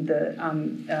in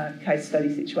the case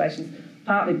study situations,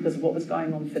 partly because of what was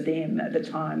going on for them at the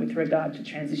time with regard to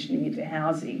transitioning into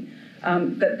housing.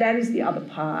 But that is the other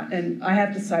part, and I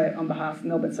have to say on behalf of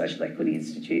Melbourne Social Equity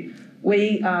Institute,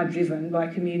 we are driven by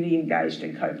community engaged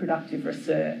and co-productive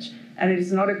research. And it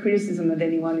is not a criticism of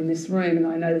anyone in this room, and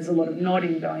I know there's a lot of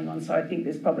nodding going on, so I think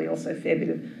there's probably also a fair bit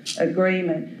of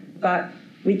agreement. But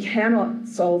we cannot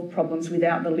solve problems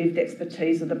without the lived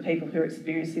expertise of the people who are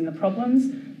experiencing the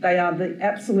problems. They are the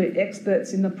absolute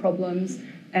experts in the problems,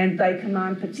 and they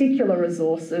command particular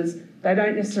resources. They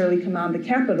don't necessarily command the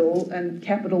capital, and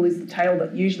capital is the tail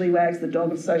that usually wags the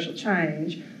dog of social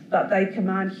change, but they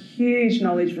command huge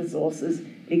knowledge resources,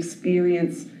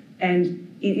 experience, and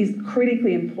it is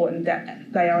critically important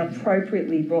that they are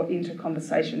appropriately brought into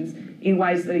conversations in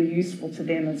ways that are useful to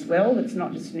them as well. It's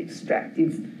not just an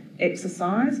extractive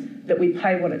exercise, that we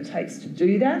pay what it takes to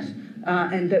do that,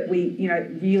 and that we,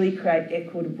 really create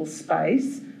equitable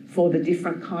space for the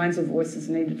different kinds of voices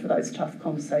needed for those tough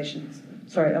conversations.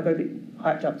 Sorry, I've got a bit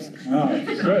hyped up there. Oh,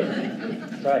 good.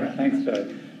 Great, thanks, Jo.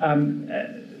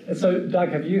 So, Doug,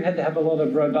 have you had to have a lot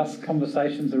of robust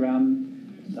conversations around,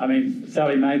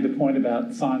 Sally made the point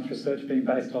about science research being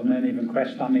based on uneven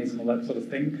crash dummies and all that sort of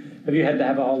thing. Have you had to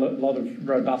have a whole lot of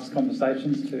robust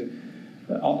conversations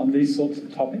on these sorts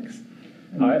of topics?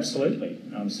 Oh, absolutely.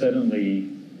 Certainly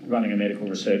running a medical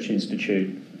research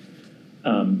institute,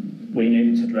 we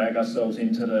needed to drag ourselves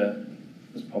into it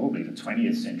was probably the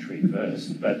 20th century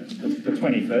first, but the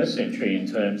 21st century in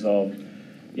terms of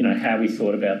how we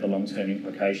thought about the long-term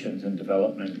implications and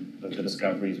development of the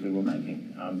discoveries we were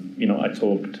making. I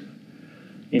talked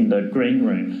in the green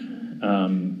room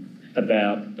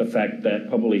about the fact that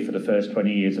probably for the first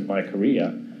 20 years of my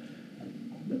career,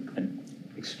 and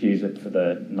excuse it for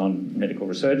the non-medical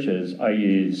researchers, I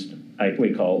used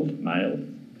 8-week-old male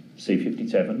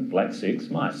C57 black 6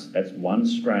 mice. That's one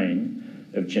strain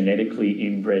of genetically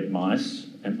inbred mice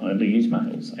and only used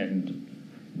males and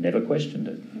never questioned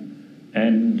it.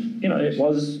 And,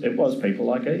 it was people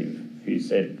like Eve who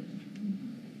said,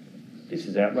 this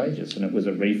is outrageous. And it was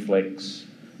a reflex,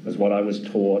 it was what I was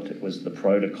taught, it was the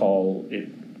protocol.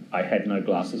 I had no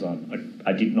glasses on.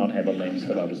 I did not have a lens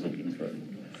that I was looking through.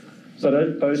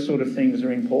 So those sort of things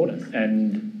are important.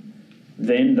 And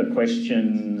then the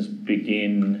questions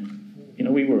begin,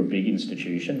 we were a big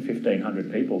institution,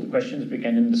 1,500 people. The questions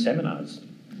began in the seminars.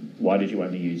 Why did you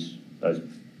only use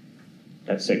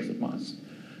that sex of mice?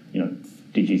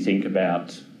 Did you think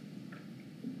about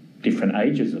different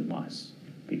ages of mice?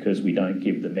 Because we don't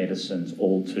give the medicines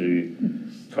all to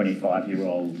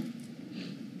 25-year-old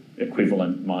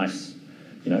equivalent mice,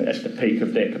 at the peak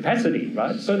of their capacity,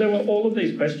 right? So there were all of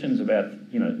these questions about,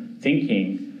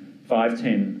 thinking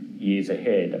 5-10 years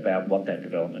ahead about what that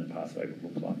development pathway would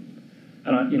look like.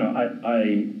 And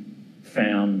I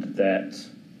found that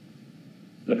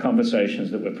the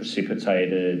conversations that were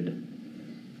precipitated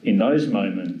in those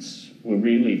moments were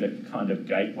really the kind of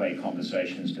gateway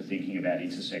conversations to thinking about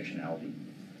intersectionality.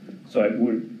 So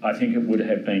I think it would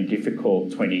have been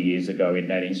difficult 20 years ago in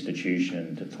that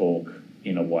institution to talk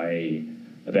in a way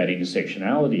about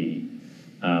intersectionality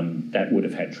that would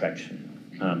have had traction.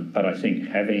 But I think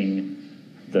having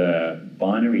the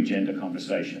binary gender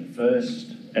conversation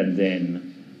first and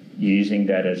then using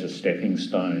that as a stepping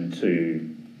stone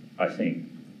to, I think,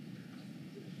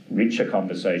 richer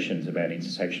conversations about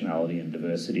intersectionality and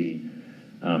diversity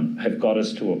have got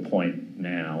us to a point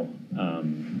now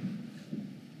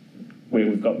where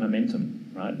we've got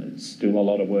momentum, right? It's still a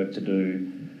lot of work to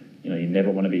do. You never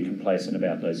want to be complacent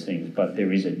about those things, but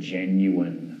there is a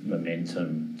genuine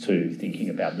momentum to thinking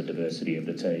about the diversity of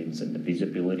the teams and the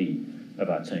visibility of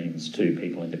our teams to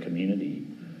people in the community.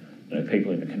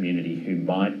 People in the community who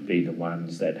might be the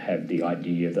ones that have the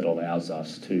idea that allows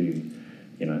us to,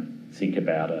 think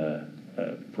about a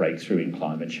breakthrough in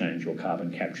climate change or carbon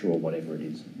capture or whatever it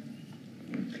is.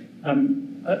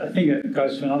 I think it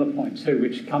goes to another point too,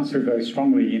 which comes through very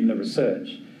strongly in the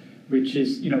research, which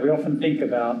is, we often think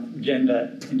about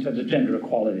gender in terms of gender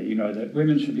equality, that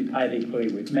women should be paid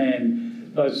equally with men,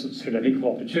 those sort of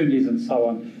equal opportunities and so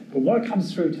on. But what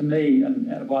comes through to me,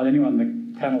 and I invite anyone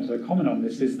in the panel to comment on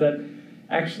this, is that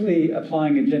actually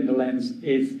applying a gender lens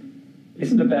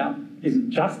isn't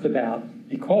just about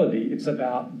equality, it's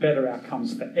about better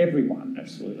outcomes for everyone.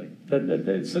 Absolutely.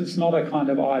 It's not a kind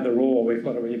of either or, we've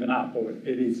got to even up, or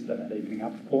it is about evening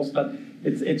up, of course, but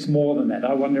it's more than that.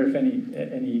 I wonder if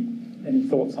any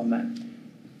thoughts on that?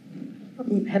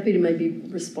 I'm happy to maybe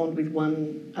respond with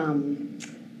one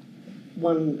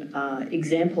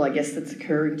example, I guess, that's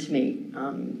occurring to me.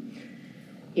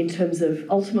 in terms of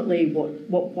ultimately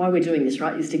why we're doing this,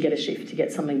 right, is to get a shift, to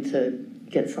get something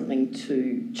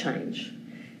to change.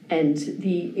 And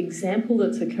the example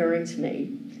that's occurring to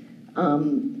me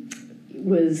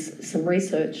was some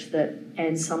research that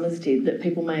Anne Summers did that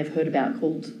people may have heard about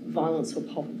called Violence or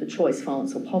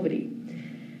Poverty.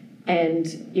 And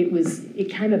it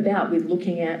came about with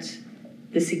looking at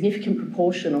the significant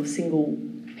proportion of single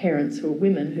parents who are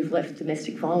women who've left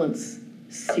domestic violence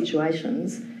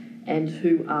situations and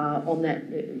who are on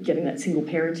that, getting that single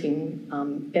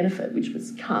parenting benefit, which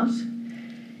was cut.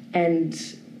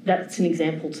 And that's an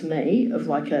example to me of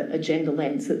like a gender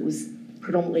lens that was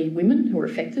predominantly women who were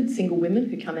affected, single women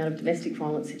who come out of domestic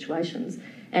violence situations.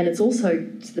 And it's also,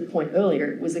 to the point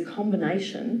earlier, it was a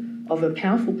combination of a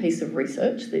powerful piece of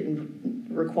research that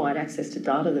required access to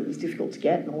data that was difficult to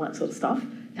get and all that sort of stuff,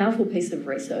 powerful piece of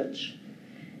research,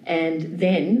 and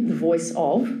then the voice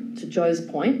of, to Jo's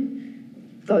point,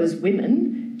 those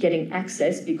women getting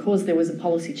access because there was a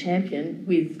policy champion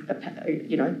with a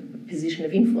position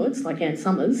of influence like Anne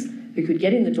Summers who could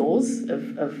get in the doors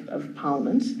of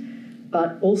Parliament,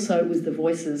 but also it was the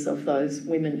voices of those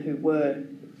women who were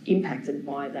impacted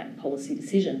by that policy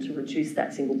decision to reduce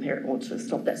that single parent or to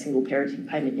stop that single parenting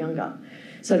payment younger.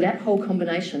 So that whole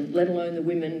combination, let alone the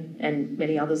women and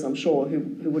many others I'm sure who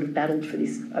would have battled for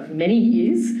this over many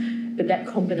years, but that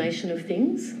combination of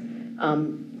things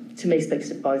to me speaks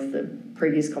to both the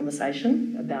previous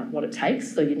conversation about what it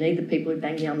takes. So you need the people who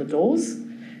bang down the doors,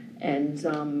 and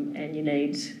you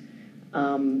need to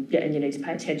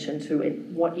pay attention to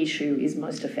what issue is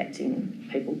most affecting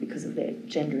people because of their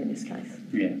gender in this case.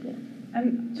 Yeah.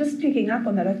 And just picking up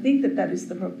on that, I think that is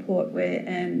the report where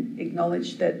Anne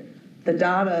acknowledged that the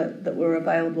data that were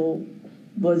available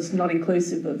was not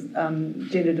inclusive of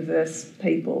gender diverse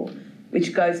people,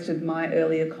 which goes to my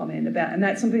earlier comment about, and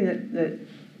that's something that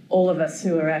all of us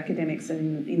who are academics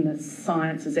and in the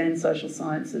sciences and social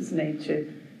sciences need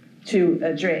to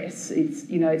address.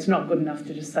 It's not good enough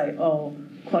to just say, oh,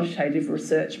 quantitative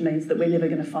research means that we're never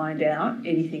going to find out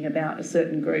anything about a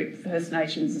certain group. First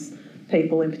Nations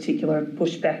people in particular have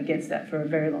pushed back against that for a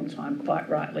very long time, quite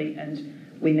rightly, and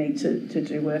we need to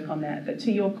do work on that. But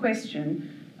to your question,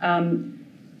 I'm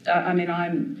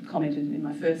commented in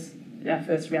our first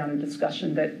round of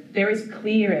discussion that there is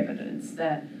clear evidence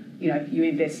that you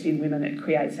invest in women, it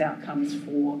creates outcomes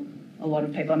for a lot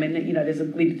of people. I mean, there's a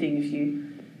glib thing if you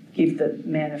give the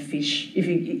man a fish, if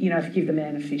you give the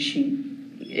man a fish, he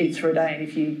eats for a day, and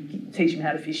if you teach him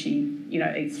how to fish, he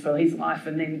eats for his life.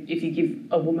 And then if you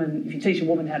teach a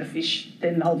woman how to fish,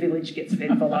 then the whole village gets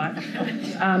fed for life. But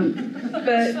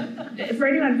for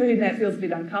anyone for whom that feels a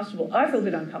bit uncomfortable, I feel a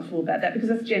bit uncomfortable about that because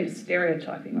that's gender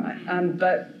stereotyping, right?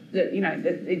 But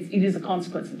it is a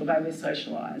consequence of the way we're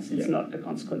socialised. It's not a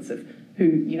consequence of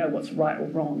what's right or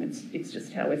wrong. It's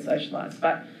just how we're socialised.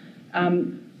 But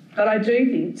I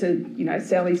do think to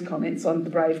Sally's comments on the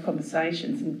brave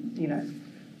conversations, and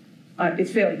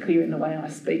it's fairly clear in the way I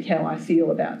speak how I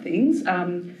feel about things.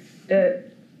 Power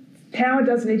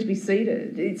does need to be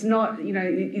ceded. It's not,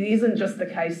 it isn't just the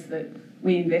case that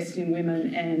we invest in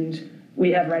women and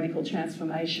we have radical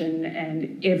transformation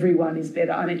and everyone is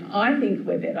better. I mean, I think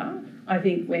we're better. I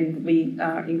think when we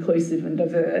are inclusive and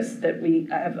diverse, that we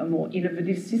have a more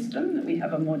innovative system, that we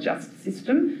have a more just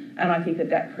system, and I think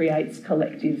that creates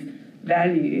collective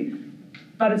value.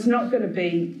 But it's not going to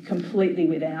be completely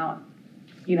without,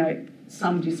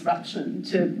 some disruption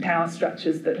to power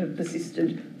structures that have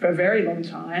persisted for a very long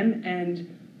time and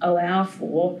allow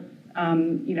for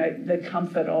the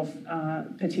comfort of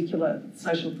particular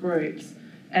social groups.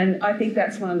 And I think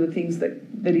that's one of the things that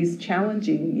is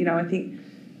challenging. I think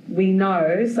we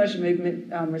know, social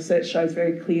movement research shows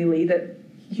very clearly that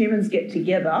humans get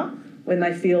together when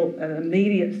they feel an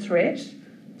immediate threat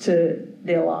to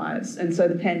their lives. And so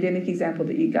the pandemic example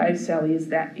that you gave, Sally, is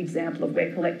that example of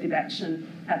where collective action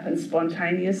happens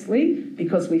spontaneously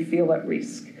because we feel at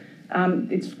risk.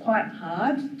 It's quite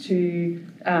hard to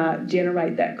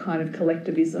generate that kind of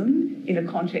collectivism in a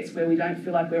context where we don't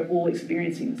feel like we're all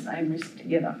experiencing the same risk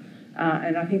together.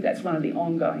 And I think that's one of the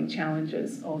ongoing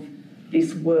challenges of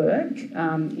this work,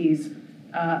 is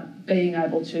being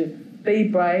able to be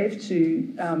brave,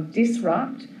 to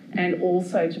disrupt, and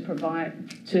also to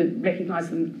recognise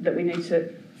that we need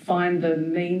to find the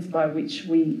means by which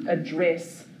we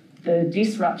address the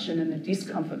disruption and the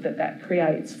discomfort that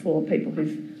creates for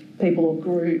people or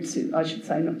groups, I should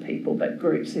say, not people, but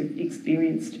groups who've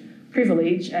experienced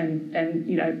privilege and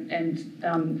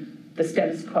the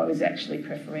status quo is actually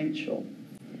preferential.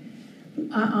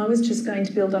 I was just going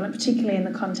to build on it, particularly in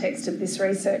the context of this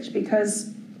research,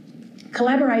 because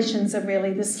collaborations are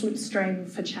really the slipstream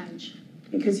for change.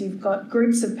 because you've got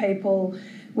groups of people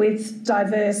with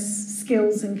diverse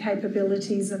skills and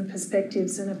capabilities and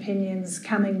perspectives and opinions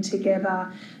coming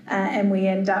together, and we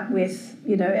end up with,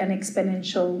 you know, an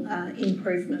exponential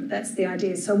improvement. That's the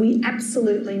idea. So we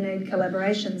absolutely need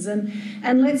collaborations.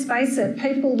 And let's face it,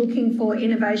 people looking for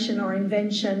innovation or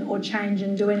invention or change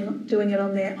and doing it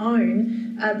on their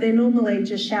own, they're normally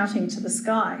just shouting to the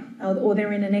sky, or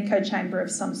they're in an echo chamber of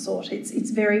some sort.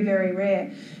 It's very, very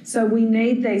rare. So we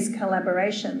need these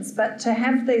collaborations. But to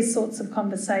have these sorts of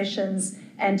conversations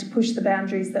and to push the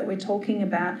boundaries that we're talking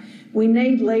about, we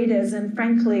need leaders, and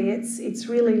frankly it's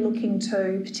really looking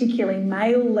to particularly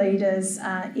male leaders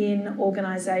in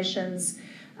organisations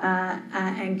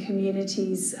and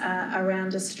communities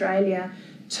around Australia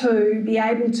to be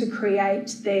able to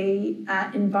create the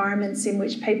environments in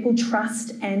which people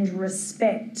trust and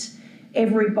respect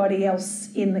everybody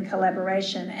else in the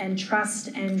collaboration, and trust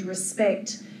and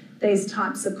respect these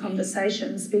types of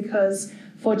conversations, because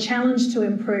for challenge to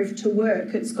improve to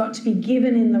work, it's got to be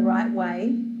given in the right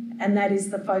way, and that is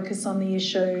the focus on the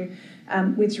issue,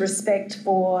 with respect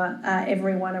for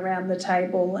everyone around the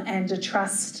table, and a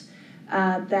trust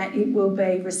that it will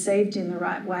be received in the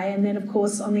right way. And then, of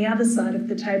course, on the other side of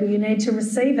the table, you need to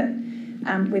receive it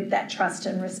with that trust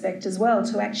and respect as well,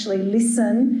 to actually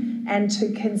listen and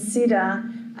to consider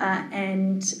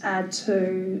and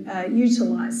to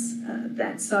utilise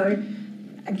that. So,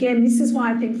 again, this is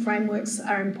why I think frameworks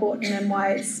are important, and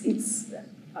why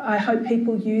I hope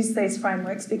people use these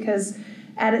frameworks, because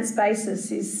at its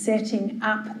basis is setting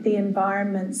up the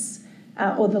environments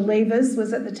or the levers.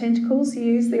 Was it the tentacles you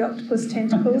used, the octopus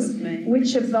tentacles?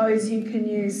 Which of those you can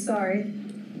use,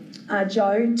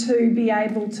 Jo, to be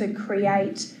able to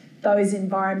create those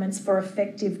environments for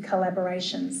effective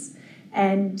collaborations.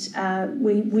 And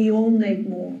we all need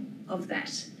more of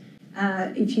that.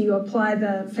 If you apply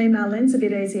the female lens, a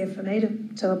bit easier for me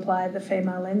to apply the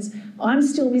female lens, I'm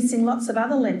still missing lots of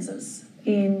other lenses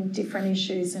in different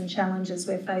issues and challenges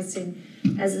we're facing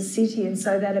as a city. And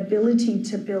so that ability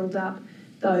to build up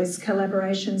those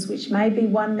collaborations, which may be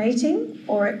one meeting,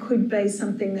 or it could be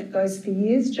something that goes for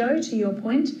years, Jo, to your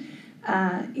point,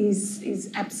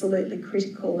 is absolutely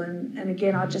critical. And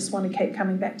again, I just want to keep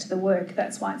coming back to the work.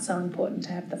 That's why it's so important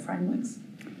to have the frameworks.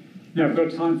 Now, we've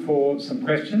got time for some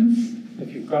questions.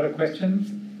 If you've got a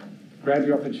question, grab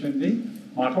your opportunity.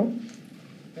 Michael?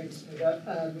 Thanks for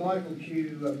that. Michael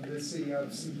Pugh, the CEO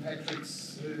of St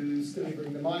Patrick's, who's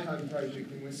delivering the My Home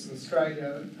project in Western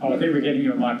Australia. Oh, I think we're getting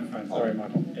you a microphone. Sorry,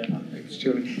 Michael. Yeah. Thanks,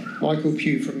 Julie. Michael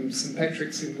Pugh from St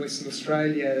Patrick's in Western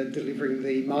Australia, delivering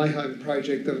the My Home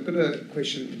project. I've got a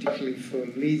question particularly for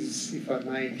Liz, if I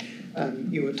may.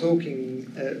 You were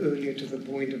talking earlier to the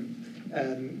point of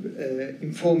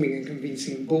informing and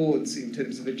convincing boards in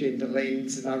terms of a gender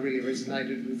lens, and I really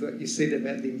resonated with what you said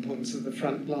about the importance of the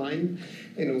front line,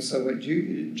 and also what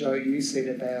Jo, you said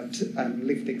about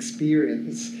lived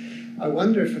experience. I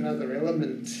wonder if another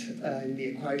element in the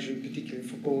equation, particularly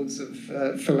for boards of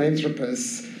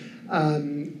philanthropists,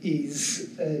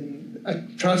 is a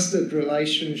trusted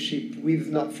relationship with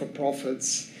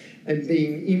not-for-profits, and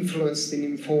being influenced and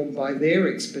informed by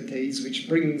their expertise, which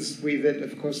brings with it,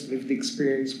 of course, lived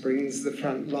experience, brings the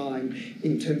front line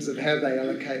in terms of how they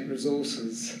allocate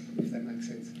resources, if that makes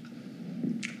sense.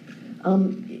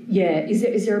 Yeah,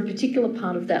 is there a particular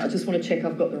part of that? I just want to check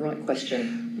I've got the right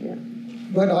question. Yeah.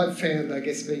 What I've found, I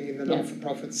guess, being in the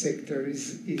not-for-profit sector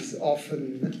is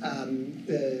often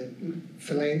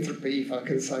philanthropy, if I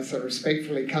can say so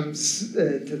respectfully, comes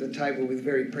to the table with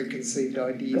very preconceived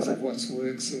ideas of what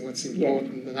works and what's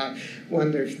important. And I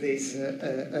wonder if there's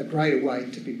a greater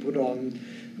weight to be put on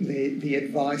the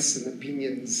advice and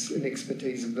opinions and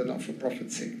expertise of the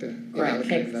not-for-profit sector in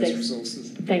allocating those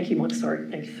resources. Thank you, Mike.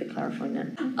 Sorry, thank you for clarifying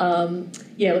that.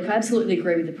 Yeah, look, I absolutely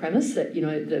agree with the premise that, you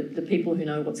know, the people who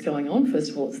know what's going on,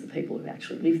 first of all, it's the people who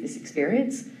actually live this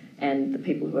experience, and the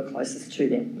people who are closest to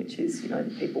them, which is, you know,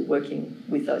 the people working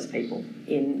with those people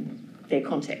in their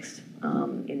context,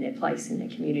 in their place, in their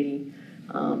community,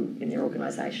 in their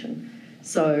organisation.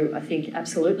 So I think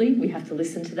absolutely we have to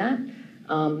listen to that.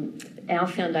 Our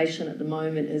foundation at the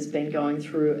moment has been going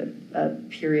through a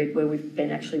period where we've been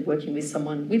actually working with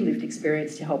someone with lived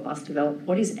experience to help us develop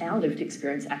what is our lived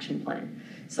experience action plan.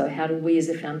 So how do we as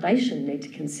a foundation need to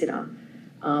consider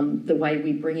the way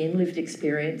we bring in lived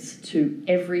experience to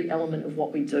every element of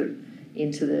what we do,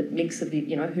 into the mix of the,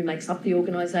 you know, who makes up the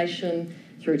organisation,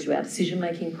 through to our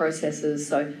decision-making processes.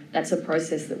 So that's a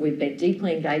process that we've been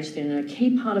deeply engaged in, and a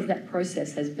key part of that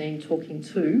process has been talking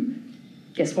to,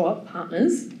 guess what,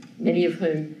 partners, many of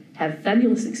whom have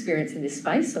fabulous experience in this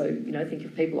space. So, you know, think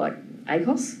of people like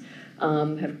ACOS,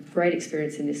 have great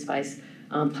experience in this space,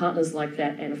 partners like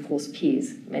that, and of course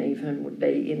peers, many of whom would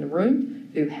be in the room,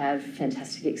 who have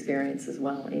fantastic experience as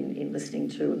well in listening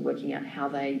to and working out how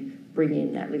they bring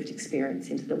in that lived experience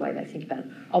into the way they think about it.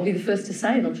 I'll be the first to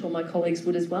say, and I'm sure my colleagues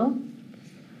would as well,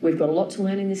 we've got a lot to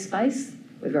learn in this space.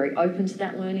 We're very open to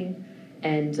that learning,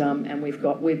 and we're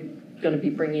going to be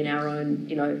bringing our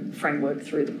own, framework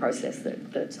through the process that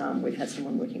we've had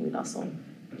someone working with us on.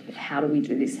 How do we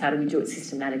do this? How do we do it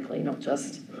systematically, not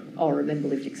just, remember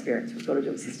lived experience. We've got to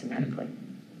do it systematically.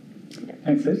 Yeah.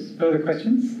 Thanks, Liz. Further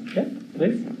questions? Yeah,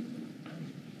 Liz?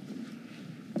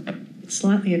 It's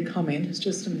slightly a comment, it's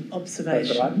just an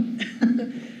observation.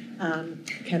 That's all right.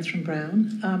 Catherine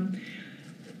Brown.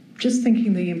 Just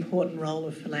thinking the important role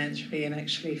of philanthropy in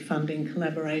actually funding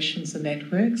collaborations and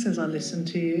networks. As I listened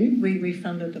to you, we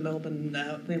funded the Melbourne,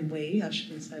 I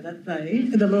shouldn't say that,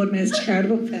 the Lord Mayor's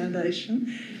Charitable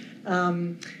Foundation,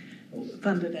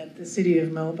 funded at the City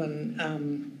of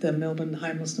Melbourne, the Melbourne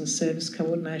Homelessness Service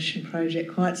Coordination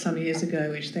Project quite some years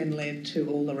ago, which then led to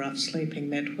all the Rough Sleeping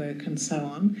Network and so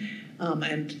on.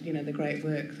 And the great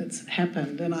work that's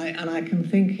happened, and I can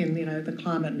think in the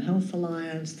Climate and Health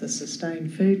Alliance, the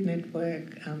Sustained Food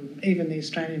Network, even the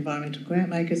Australian Environmental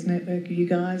Grantmakers Network, you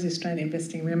guys, Australian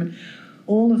Investing in Women,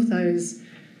 all of those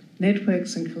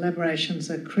networks and collaborations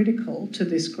are critical to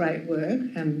this great work,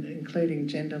 and including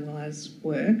gender-wise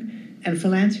work. And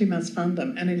philanthropy must fund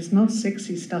them, and it is not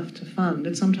sexy stuff to fund.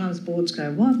 And sometimes boards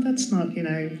go, "What? That's not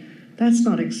That's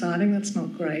not exciting, that's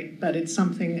not great, but it's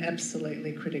something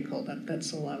absolutely critical.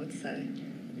 That's all I would say.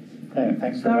 Yeah,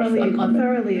 thanks I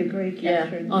thoroughly agree,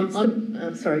 Catherine.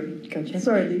 Yeah, sorry, go Jen.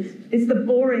 Sorry, Liz. It's the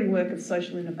boring work of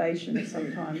social innovation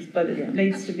sometimes, but it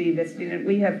needs to be invested in it.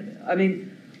 We have,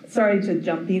 sorry to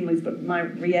jump in, Liz, but my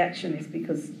reaction is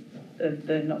because of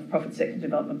the not-for-profit sector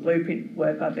development blueprint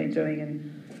work I've been doing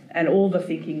and all the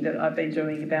thinking that I've been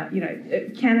doing about,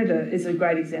 Canada is a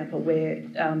great example where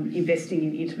investing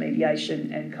in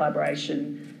intermediation and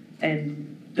collaboration and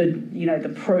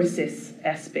the process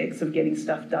aspects of getting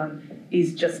stuff done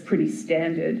is just pretty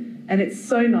standard. And it's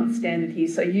so not standard here.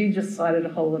 So you just cited a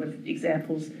whole lot of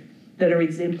examples that are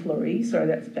exemplary. Sorry,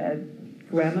 that's bad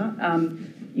grammar.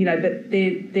 But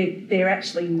they're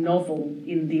actually novel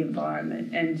in the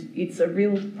environment, and it's a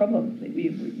real problem.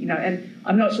 And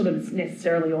I'm not sure that it's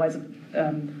necessarily always a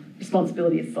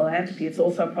responsibility of philanthropy. It's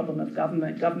also a problem of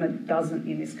government. Government doesn't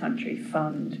in this country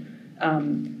fund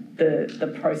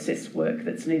the process work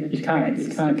that's needed to create systems.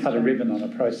 You can't cut a ribbon on a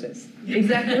process.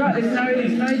 Exactly right.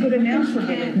 There's no good announcement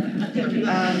there.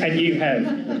 And you have.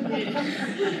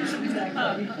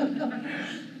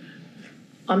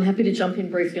 I'm happy to jump in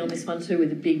briefly on this one too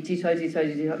with a big ditto.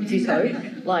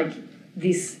 Like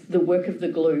this, the work of the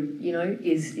glue,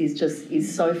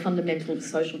 is so fundamental to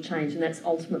social change, and that's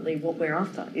ultimately what we're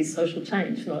after, is social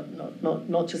change,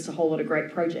 not just a whole lot of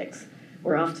great projects.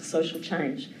 We're after social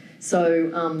change. So,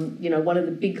 one of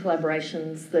the big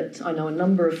collaborations that I know a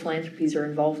number of philanthropies are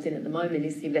involved in at the moment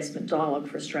is the Investment Dialogue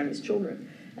for Australia's Children.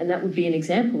 And that would be an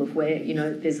example of where,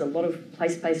 there's a lot of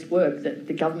place-based work that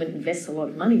the government invests a lot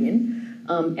of money in,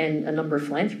 and a number of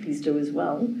philanthropies do as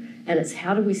well. And it's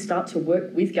how do we start to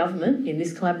work with government in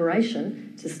this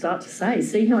collaboration to start to say,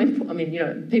 see how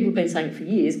important, people have been saying it for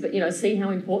years, but, see how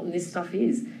important this stuff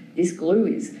is, this glue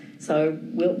is. So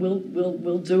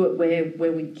we'll do it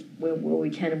where we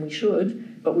can and we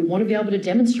should, but we want to be able to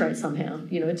demonstrate somehow,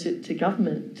 to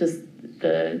government just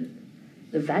the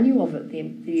value of it,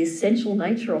 the essential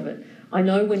nature of it. I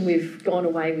know when we've gone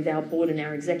away with our board and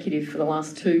our executive for the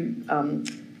last two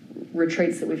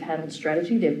retreats that we've had on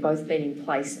strategy, they've both been in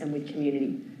place and with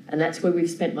community. And that's where we've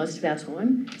spent most of our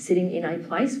time, sitting in a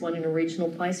place, one in a regional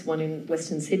place, one in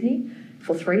Western Sydney,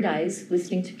 for 3 days,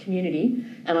 listening to community.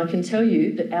 And I can tell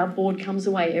you that our board comes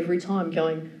away every time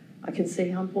going, I can see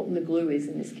how important the glue is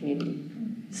in this community.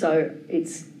 So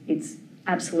it's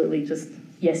absolutely just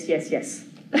yes, yes, yes.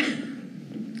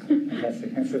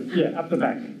 Fantastic. Yeah, up the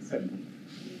back. So.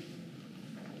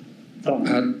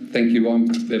 Thank you. I'm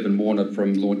Bevan Warner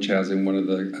from Launch Housing,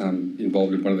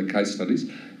 involved in one of the case studies.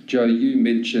 Jo, you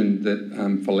mentioned that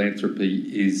philanthropy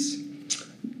is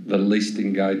the least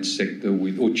engaged sector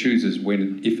or chooses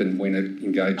if and when it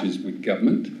engages with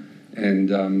government.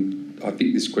 And I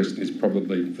think this question is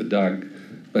probably for Doug,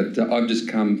 but I've just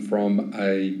come from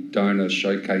a donor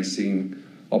showcasing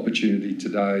opportunity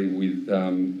today with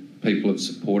people who have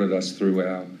supported us through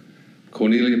our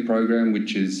Cornelia program,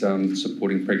 which is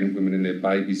supporting pregnant women and their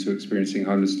babies who are experiencing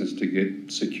homelessness to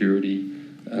get security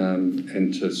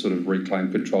and to sort of reclaim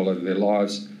control over their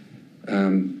lives.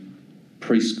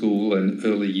 Preschool and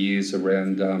early years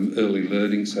around early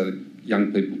learning so that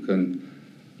young people can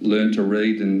learn to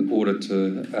read in order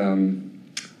to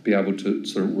be able to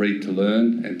sort of read to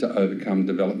learn and to overcome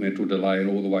developmental delay, and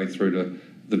all the way through to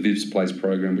the Viv's Place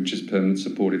program, which is permanent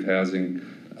supportive housing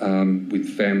with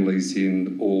families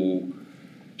in all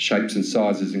shapes and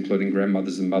sizes, including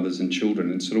grandmothers and mothers and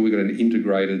children. And sort of we've got an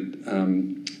integrated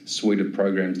suite of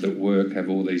programs that work, have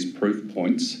all these proof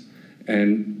points.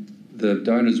 And the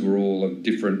donors were all of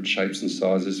different shapes and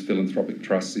sizes, philanthropic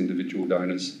trusts, individual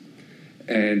donors.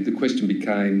 And the question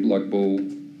became like, well,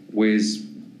 where's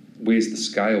the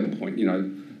scale point? You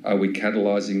know, are we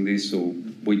catalysing this, or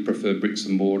we prefer bricks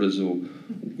and mortars, or,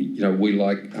 you know, we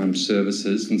like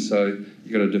services? And so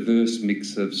you've got a diverse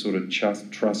mix of sort of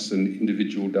trusts and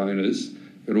individual donors,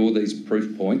 got all these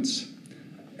proof points.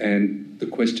 And the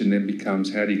question then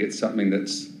becomes, how do you get something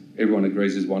that's everyone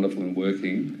agrees is wonderful and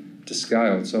working to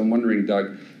scale? So I'm wondering,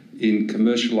 Doug, in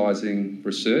commercialising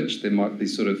research, there might be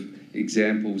sort of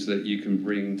examples that you can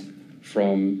bring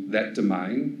from that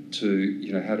domain to,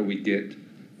 you know, how do we get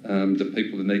the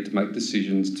people that need to make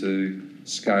decisions to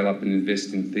scale up and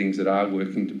invest in things that are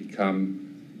working to become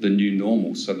the new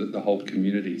normal, so that the whole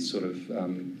community sort of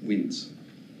wins?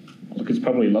 Look, it's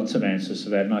probably lots of answers to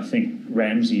that, and I think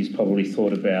Ramsay's probably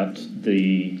thought about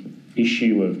the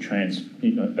issue of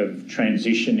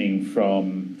transitioning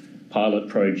from pilot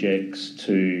projects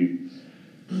to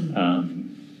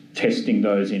testing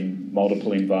those in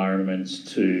multiple environments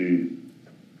to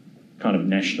kind of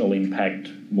national impact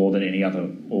more than any other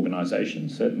organisation.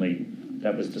 Certainly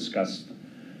that was discussed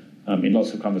in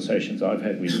lots of conversations I've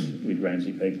had with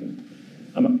Ramsay people.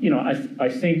 You know, I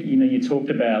think, you know, you talked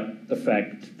about the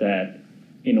fact that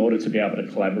in order to be able to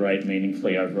collaborate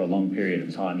meaningfully over a long period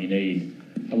of time, you need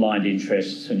aligned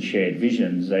interests and shared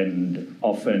visions, and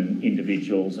often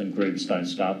individuals and groups don't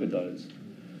start with those.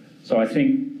 So I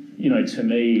think, you know, to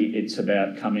me, it's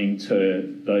about coming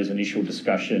to those initial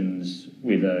discussions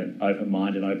with an open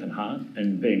mind and open heart,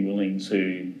 and being willing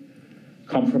to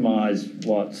compromise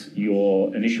what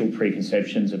your initial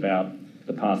preconceptions about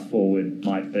the path forward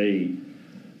might be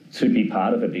to be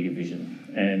part of a bigger vision.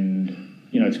 And,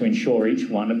 you know, to ensure each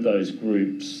one of those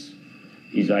groups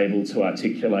is able to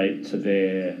articulate to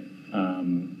their,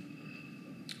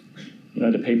 you know,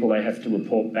 the people they have to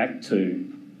report back to,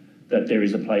 that there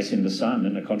is a place in the sun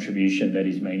and a contribution that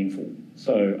is meaningful.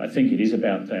 So I think it is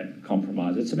about that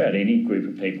compromise. It's about any group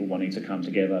of people wanting to come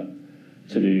together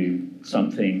to do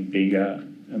something bigger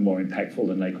and more impactful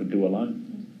than they could do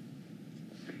alone.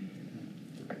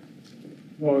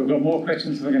 Well, we've got more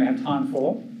questions than we're going to have time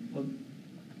for.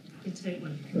 You take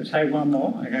one. We'll take one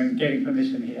more. I'm getting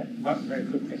permission here. One very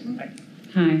quick question. Thank you.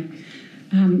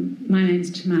 Hi, my name's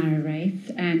Tamara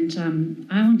Wraith, and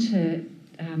I want to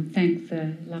thank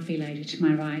the lovely lady to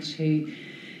my right who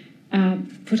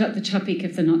put up the topic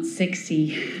of the not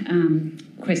sexy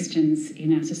questions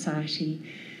in our society.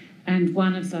 And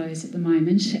one of those at the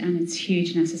moment, and it's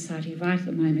huge in our society right at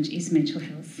the moment, is mental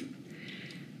health.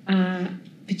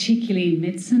 Particularly in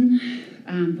medicine,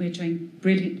 we're doing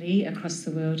brilliantly across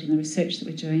the world in the research that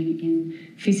we're doing in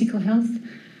physical health.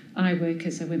 I work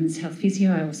as a women's health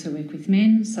physio. I also work with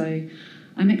men, so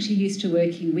I'm actually used to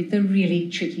working with the really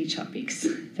tricky topics,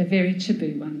 the very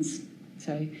taboo ones.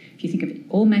 So if you think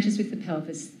of all matters with the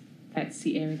pelvis, that's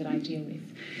the area that I deal with.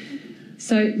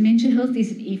 So mental health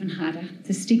is even harder.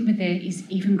 The stigma there is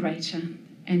even greater.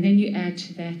 And then you add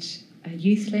to that a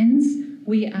youth lens.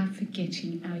 We are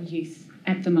forgetting our youth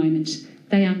at the moment.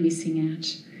 They are missing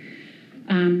out.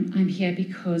 I'm here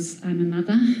because I'm a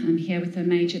mother. I'm here with a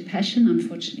major passion.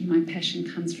 Unfortunately, my passion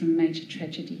comes from a major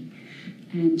tragedy.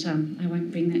 And I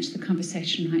won't bring that to the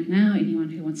conversation right now. Anyone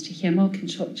who wants to hear more can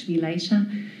talk to me later.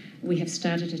 We have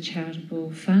started a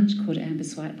charitable fund called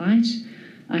Amber's White Light.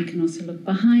 I can also look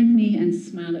behind me and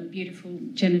smile at beautiful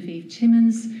Genevieve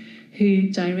Timmins, who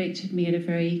directed me at a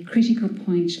very critical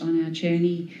point on our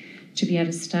journey to be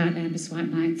able to start Amber's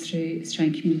White Light through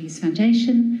Australian Communities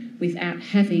Foundation without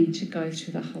having to go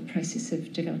through the whole process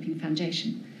of developing a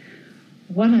foundation.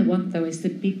 What I want, though, is the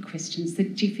big questions, the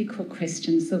difficult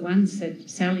questions, the ones that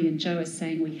Sally and Jo are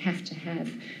saying we have to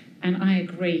have. And I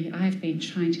agree. I've been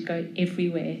trying to go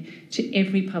everywhere, to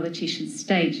every politician,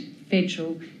 state,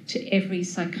 federal, to every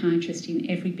psychiatrist in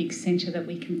every big centre that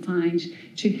we can find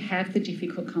to have the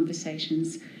difficult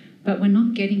conversations. But we're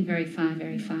not getting very far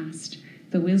very fast.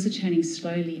 The wheels are turning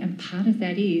slowly, and part of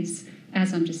that is,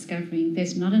 as I'm discovering,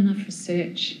 there's not enough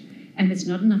research and there's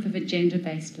not enough of a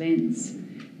gender-based lens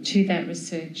to that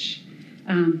research.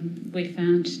 We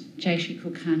found Jayshree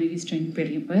Kulkarni, who's doing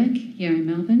brilliant work here in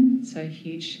Melbourne, so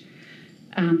huge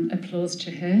applause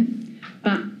to her.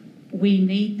 But we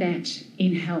need that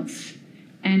in health,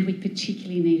 and we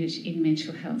particularly need it in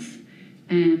mental health.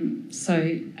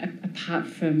 So apart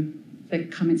from the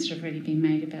comments that have already been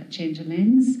made about gender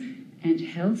lens and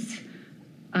health.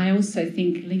 I also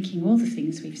think linking all the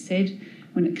things we've said,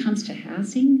 when it comes to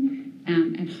housing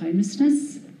and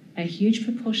homelessness, a huge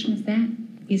proportion of that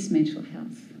is mental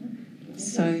health.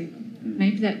 So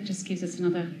maybe that just gives us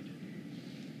another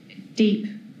deep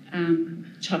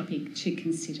topic to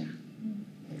consider.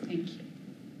 Thank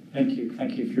you.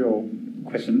 Thank you for your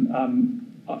question.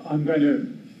 I'm going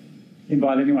to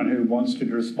invite anyone who wants to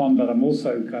respond, but I'm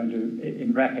also going to,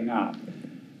 in wrapping up,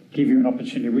 give you an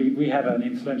opportunity. We have an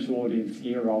influential audience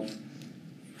here of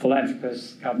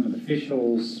philanthropists, government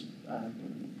officials,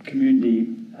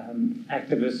 community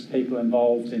activists, people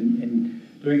involved in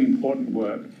doing important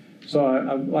work. So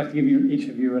I'd like to give each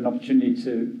of you an opportunity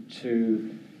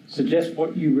to suggest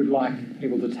what you would like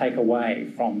people to take away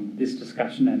from this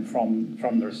discussion and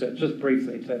from the research, just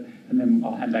briefly, and then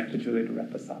I'll hand back to Julie to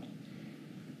wrap us up.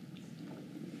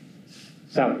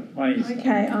 Sally, why don't you start?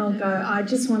 Okay, I'll go. I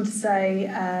just want to say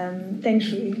thank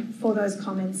you for those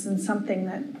comments, and something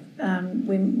that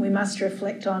we must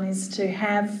reflect on is to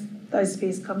have those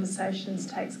fierce conversations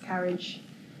takes courage,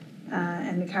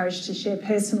 and the courage to share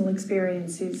personal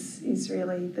experience is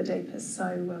really the deepest.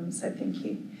 So thank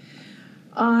you.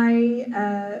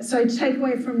 So to take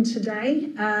away from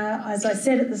today, as I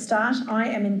said at the start, I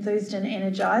am enthused and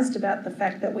energised about the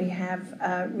fact that we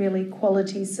have really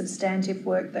quality, substantive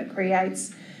work that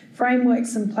creates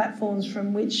frameworks and platforms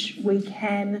from which we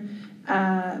can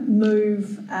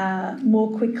move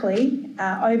more quickly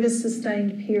over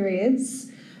sustained periods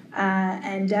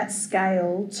and at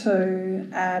scale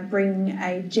to bring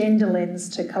a gender lens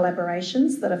to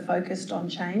collaborations that are focused on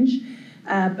change.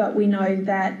 But we know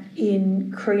that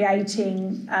in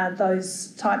creating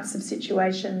those types of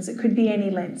situations, it could be any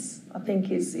lens, I think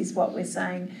is what we're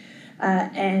saying.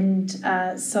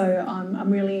 So I'm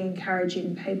really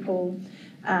encouraging people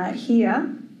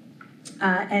here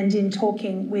and in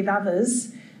talking with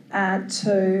others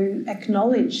to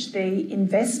acknowledge the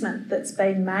investment that's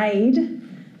been made,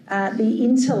 the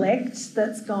intellect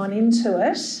that's gone into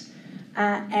it,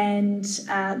 and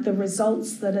the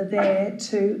results that are there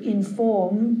to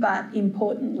inform, but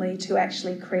importantly to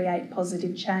actually create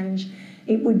positive change.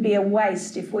 It would be a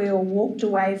waste if we all walked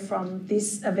away from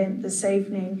this event this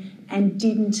evening and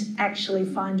didn't actually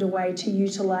find a way to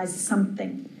utilise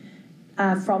something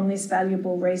from this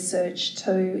valuable research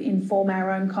to inform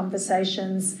our own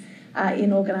conversations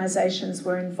in organisations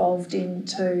we're involved in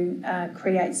to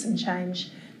create some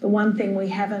change. The one thing we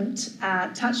haven't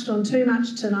touched on too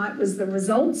much tonight was the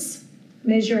results,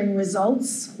 measuring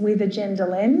results with a gender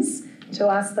lens to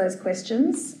ask those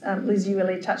questions. Liz, you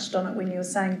really touched on it when you were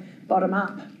saying bottom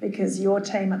up, because your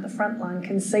team at the front line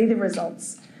can see the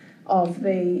results of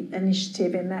the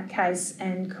initiative in that case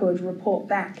and could report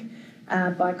back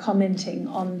by commenting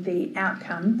on the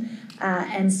outcome.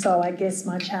 And so I guess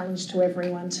my challenge to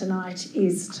everyone tonight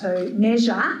is to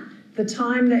measure the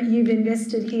time that you've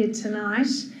invested here tonight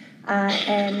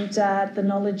and the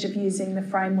knowledge of using the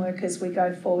framework as we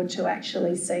go forward to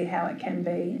actually see how it can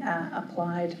be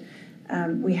applied.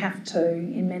 We have to,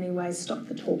 in many ways, stop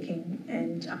the talking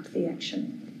and up the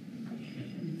action.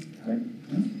 Okay.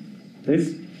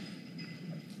 Liz?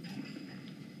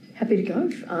 Happy to go.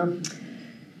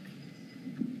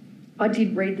 I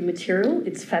did read the material.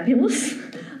 It's fabulous.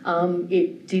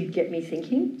 It did get me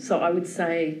thinking. So I would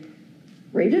say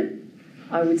read it.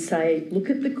 I would say look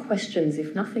at the questions.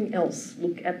 If nothing else,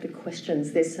 look at the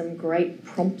questions. There's some great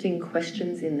prompting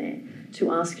questions in there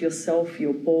to ask yourself,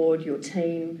 your board, your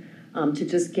team, to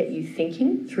just get you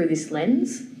thinking through this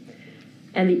lens.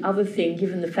 And the other thing,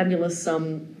 given the fabulous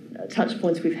touch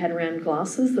points we've had around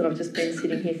glasses that I've just been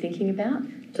sitting here thinking about,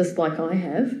 just like I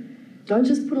have, don't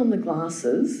just put on the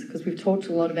glasses, because we've talked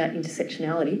a lot about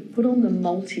intersectionality. Put on the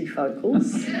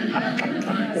multifocals.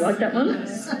 You like that one?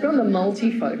 Put on the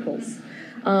multifocals.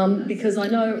 Because I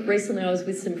know recently I was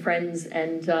with some friends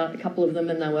and a couple of them,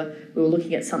 and we were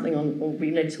looking at something we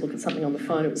needed to look at something on the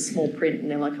phone. It was small print, and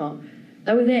they're like, oh,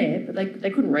 they were there, but they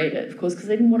couldn't read it, of course, because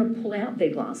they didn't want to pull out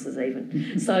their glasses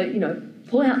even. So,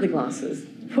 pull out the glasses,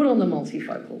 put on the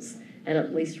multifocals, and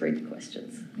at least read the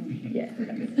questions. Yeah.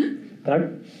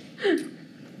 Doug?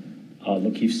 Oh,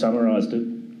 look, you've summarised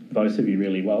it, both of you,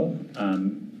 really well.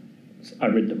 I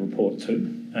read the report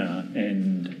too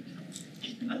and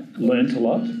learnt a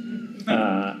lot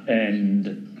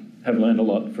and have learned a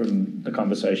lot from the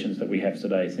conversations that we have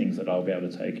today, things that I'll be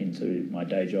able to take into my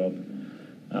day job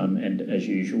and, as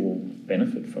usual,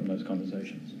 benefit from those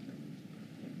conversations.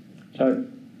 Jo?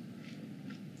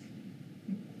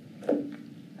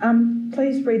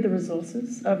 Please read the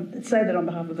resources. Say that on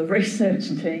behalf of the research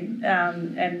team,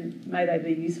 and may they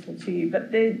be useful to you.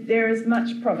 But there is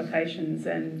much provocations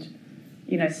and,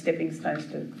 stepping stones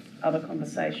to other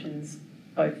conversations,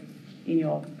 both in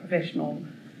your professional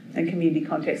and community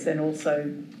context, and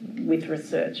also with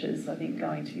researchers. I think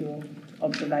going to your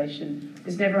observation,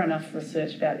 there's never enough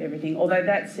research about everything. Although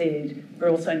that said, we're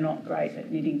also not great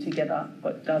at knitting together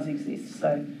what does exist.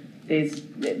 So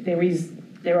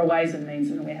there are ways and means,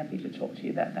 and we're happy to talk to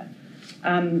you about that.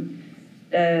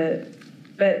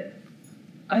 But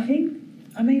I think,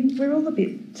 we're all a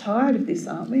bit tired of this,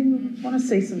 aren't we? We want to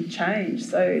see some change.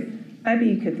 So maybe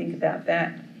you could think about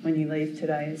that when you leave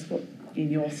today, as what in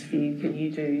your sphere can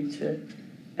you do to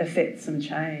affect some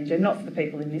change? And not for the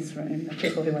people in this room, the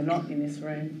people who are not in this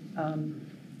room,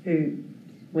 who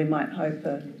we might hope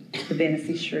are the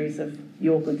beneficiaries of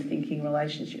your good thinking,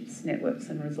 relationships, networks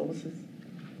and resources.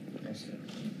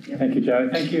 Thank you, Jo.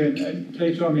 Thank you. And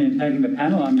please join me in thanking the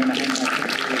panel. I'm going to hand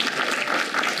back to you.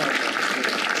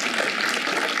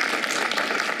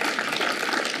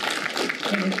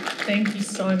 Thank you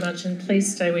so much, and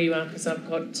please stay where you are, because I've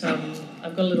got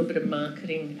a little bit of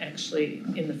marketing actually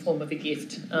in the form of a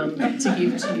gift to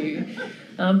give to you.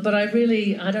 But I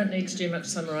don't need to do much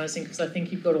summarising, because I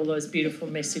think you've got all those beautiful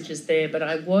messages there. But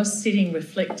I was sitting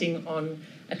reflecting on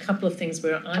a couple of things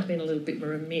where I've been a little bit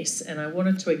remiss, and I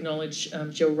wanted to acknowledge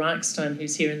Jill Reichstone,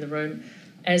 who's here in the room,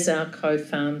 as our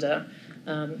co-founder.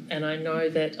 And I know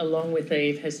that, along with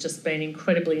Eve, has just been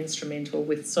incredibly instrumental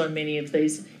with so many of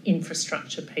these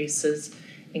infrastructure pieces,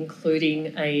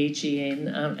 including AEGN.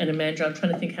 And Amanda, I'm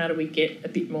trying to think, how do we get a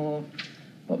bit more,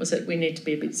 what was it? We need to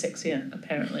be a bit sexier,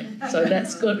 apparently. So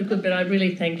that's good. But I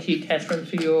really thank you, Catherine,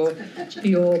 for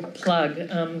your plug.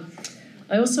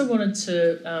 I also wanted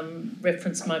to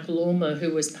reference Michael Ulmer,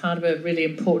 who was part of a really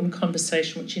important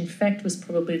conversation, which in fact was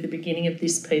probably the beginning of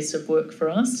this piece of work for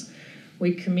us.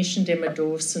 We commissioned Emma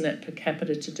Dawson at Per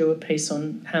Capita to do a piece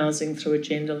on housing through a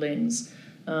gender lens,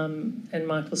 and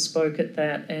Michael spoke at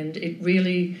that, and it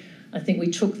really, I think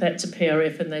we took that to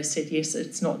PRF and they said, yes,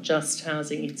 it's not just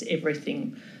housing, it's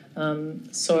everything.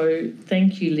 So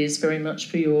thank you, Liz, very much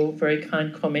for your very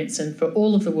kind comments and for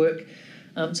all of the work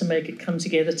to make it come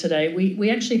together today.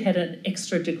 We actually had an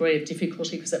extra degree of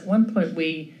difficulty because at one point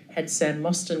we had Sam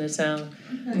Mostyn as our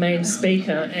main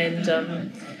speaker, and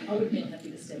I would have been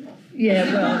happy to step off. Yeah,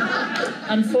 well,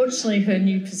 unfortunately her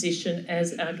new position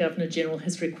as our Governor-General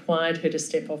has required her to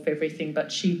step off everything,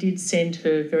 but she did send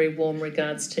her very warm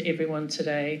regards to everyone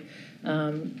today.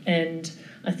 And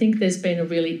I think there's been a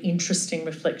really interesting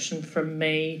reflection from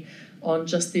me on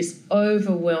just this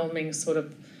overwhelming sort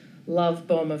of love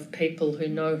bomb of people who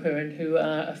know her and who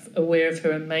are aware of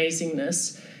her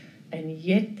amazingness, and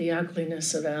yet the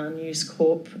ugliness of our News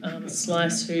Corp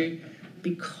slice, who,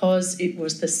 because it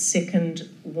was the second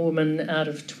woman out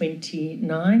of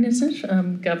 29, is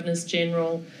it, Governors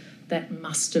General, that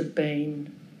must have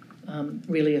been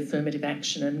really affirmative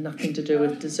action and nothing to do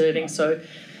with deserving. So,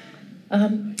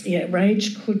 yeah,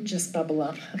 rage could just bubble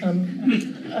up.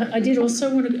 I did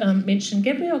also want to mention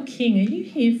Gabrielle King. Are you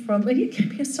here from...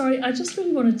 Sorry, I just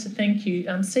really wanted to thank you.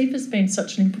 SEIFA's been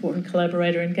such an important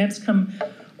collaborator, and Gab's come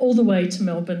all the way to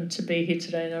Melbourne to be here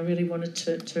today, and I really wanted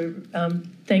to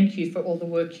thank you for all the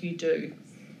work you do.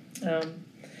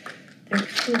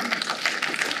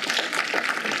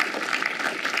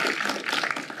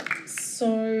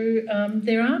 So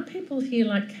there are people here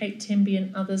like Kate Temby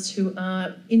and others who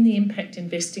are in the impact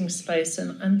investing space,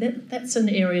 and that's an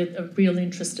area of real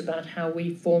interest about how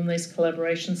we form these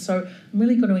collaborations. So I'm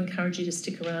really going to encourage you to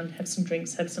stick around, have some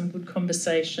drinks, have some good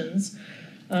conversations.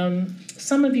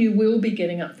 Some of you will be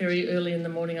getting up very early in the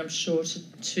morning, I'm sure,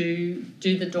 to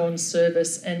do the dawn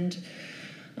service, and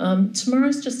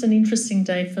tomorrow's just an interesting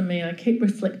day for me. I keep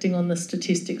reflecting on the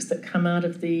statistics that come out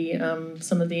of the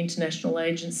some of the international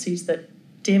agencies that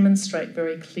demonstrate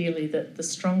very clearly that the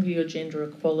stronger your gender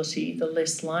equality, the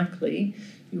less likely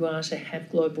you are to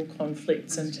have global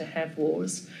conflicts and to have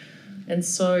wars. And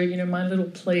so, you know, my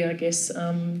little plea, I guess,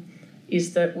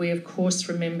 is that we, of course,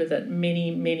 remember that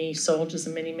many, many soldiers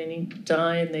and many, many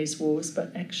die in these wars,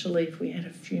 but actually if we had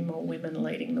a few more women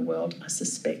leading the world, I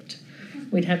suspect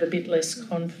we'd have a bit less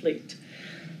conflict.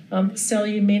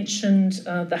 Sally, you mentioned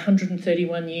the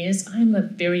 131 years. I am a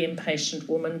very impatient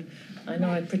woman. I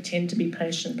know I pretend to be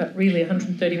patient, but really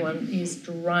 131 years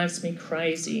drives me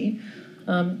crazy.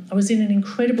 I was in an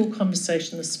incredible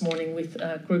conversation this morning with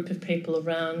a group of people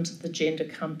around the Gender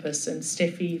Compass, and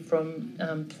Steffi from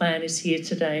Plan is here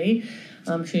today,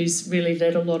 who's really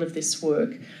led a lot of this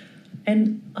work.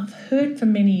 And I've heard for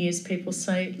many years people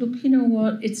say, look, you know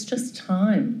what, it's just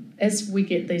time. As we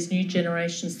get these new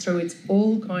generations through, it's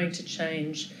all going to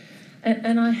change.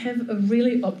 And I have a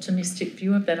really optimistic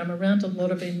view of that. I'm around a lot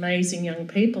of amazing young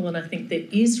people, and I think there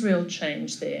is real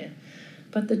change there.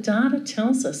 But the data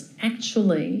tells us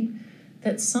actually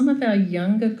that some of our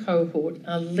younger cohort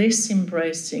are less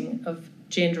embracing of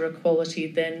gender equality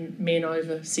than men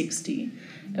over 60.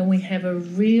 And we have a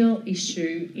real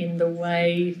issue in the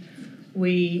way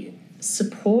we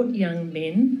support young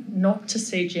men not to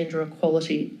see gender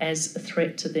equality as a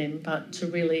threat to them, but to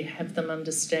really have them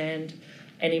understand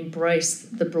and embrace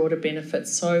the broader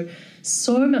benefits. So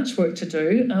much work to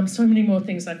do, so many more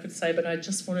things I could say, but I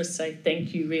just want to say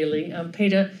thank you, really.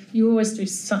 Peter, you always do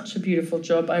such a beautiful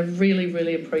job. I really,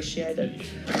 really appreciate it.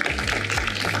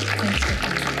 Thanks.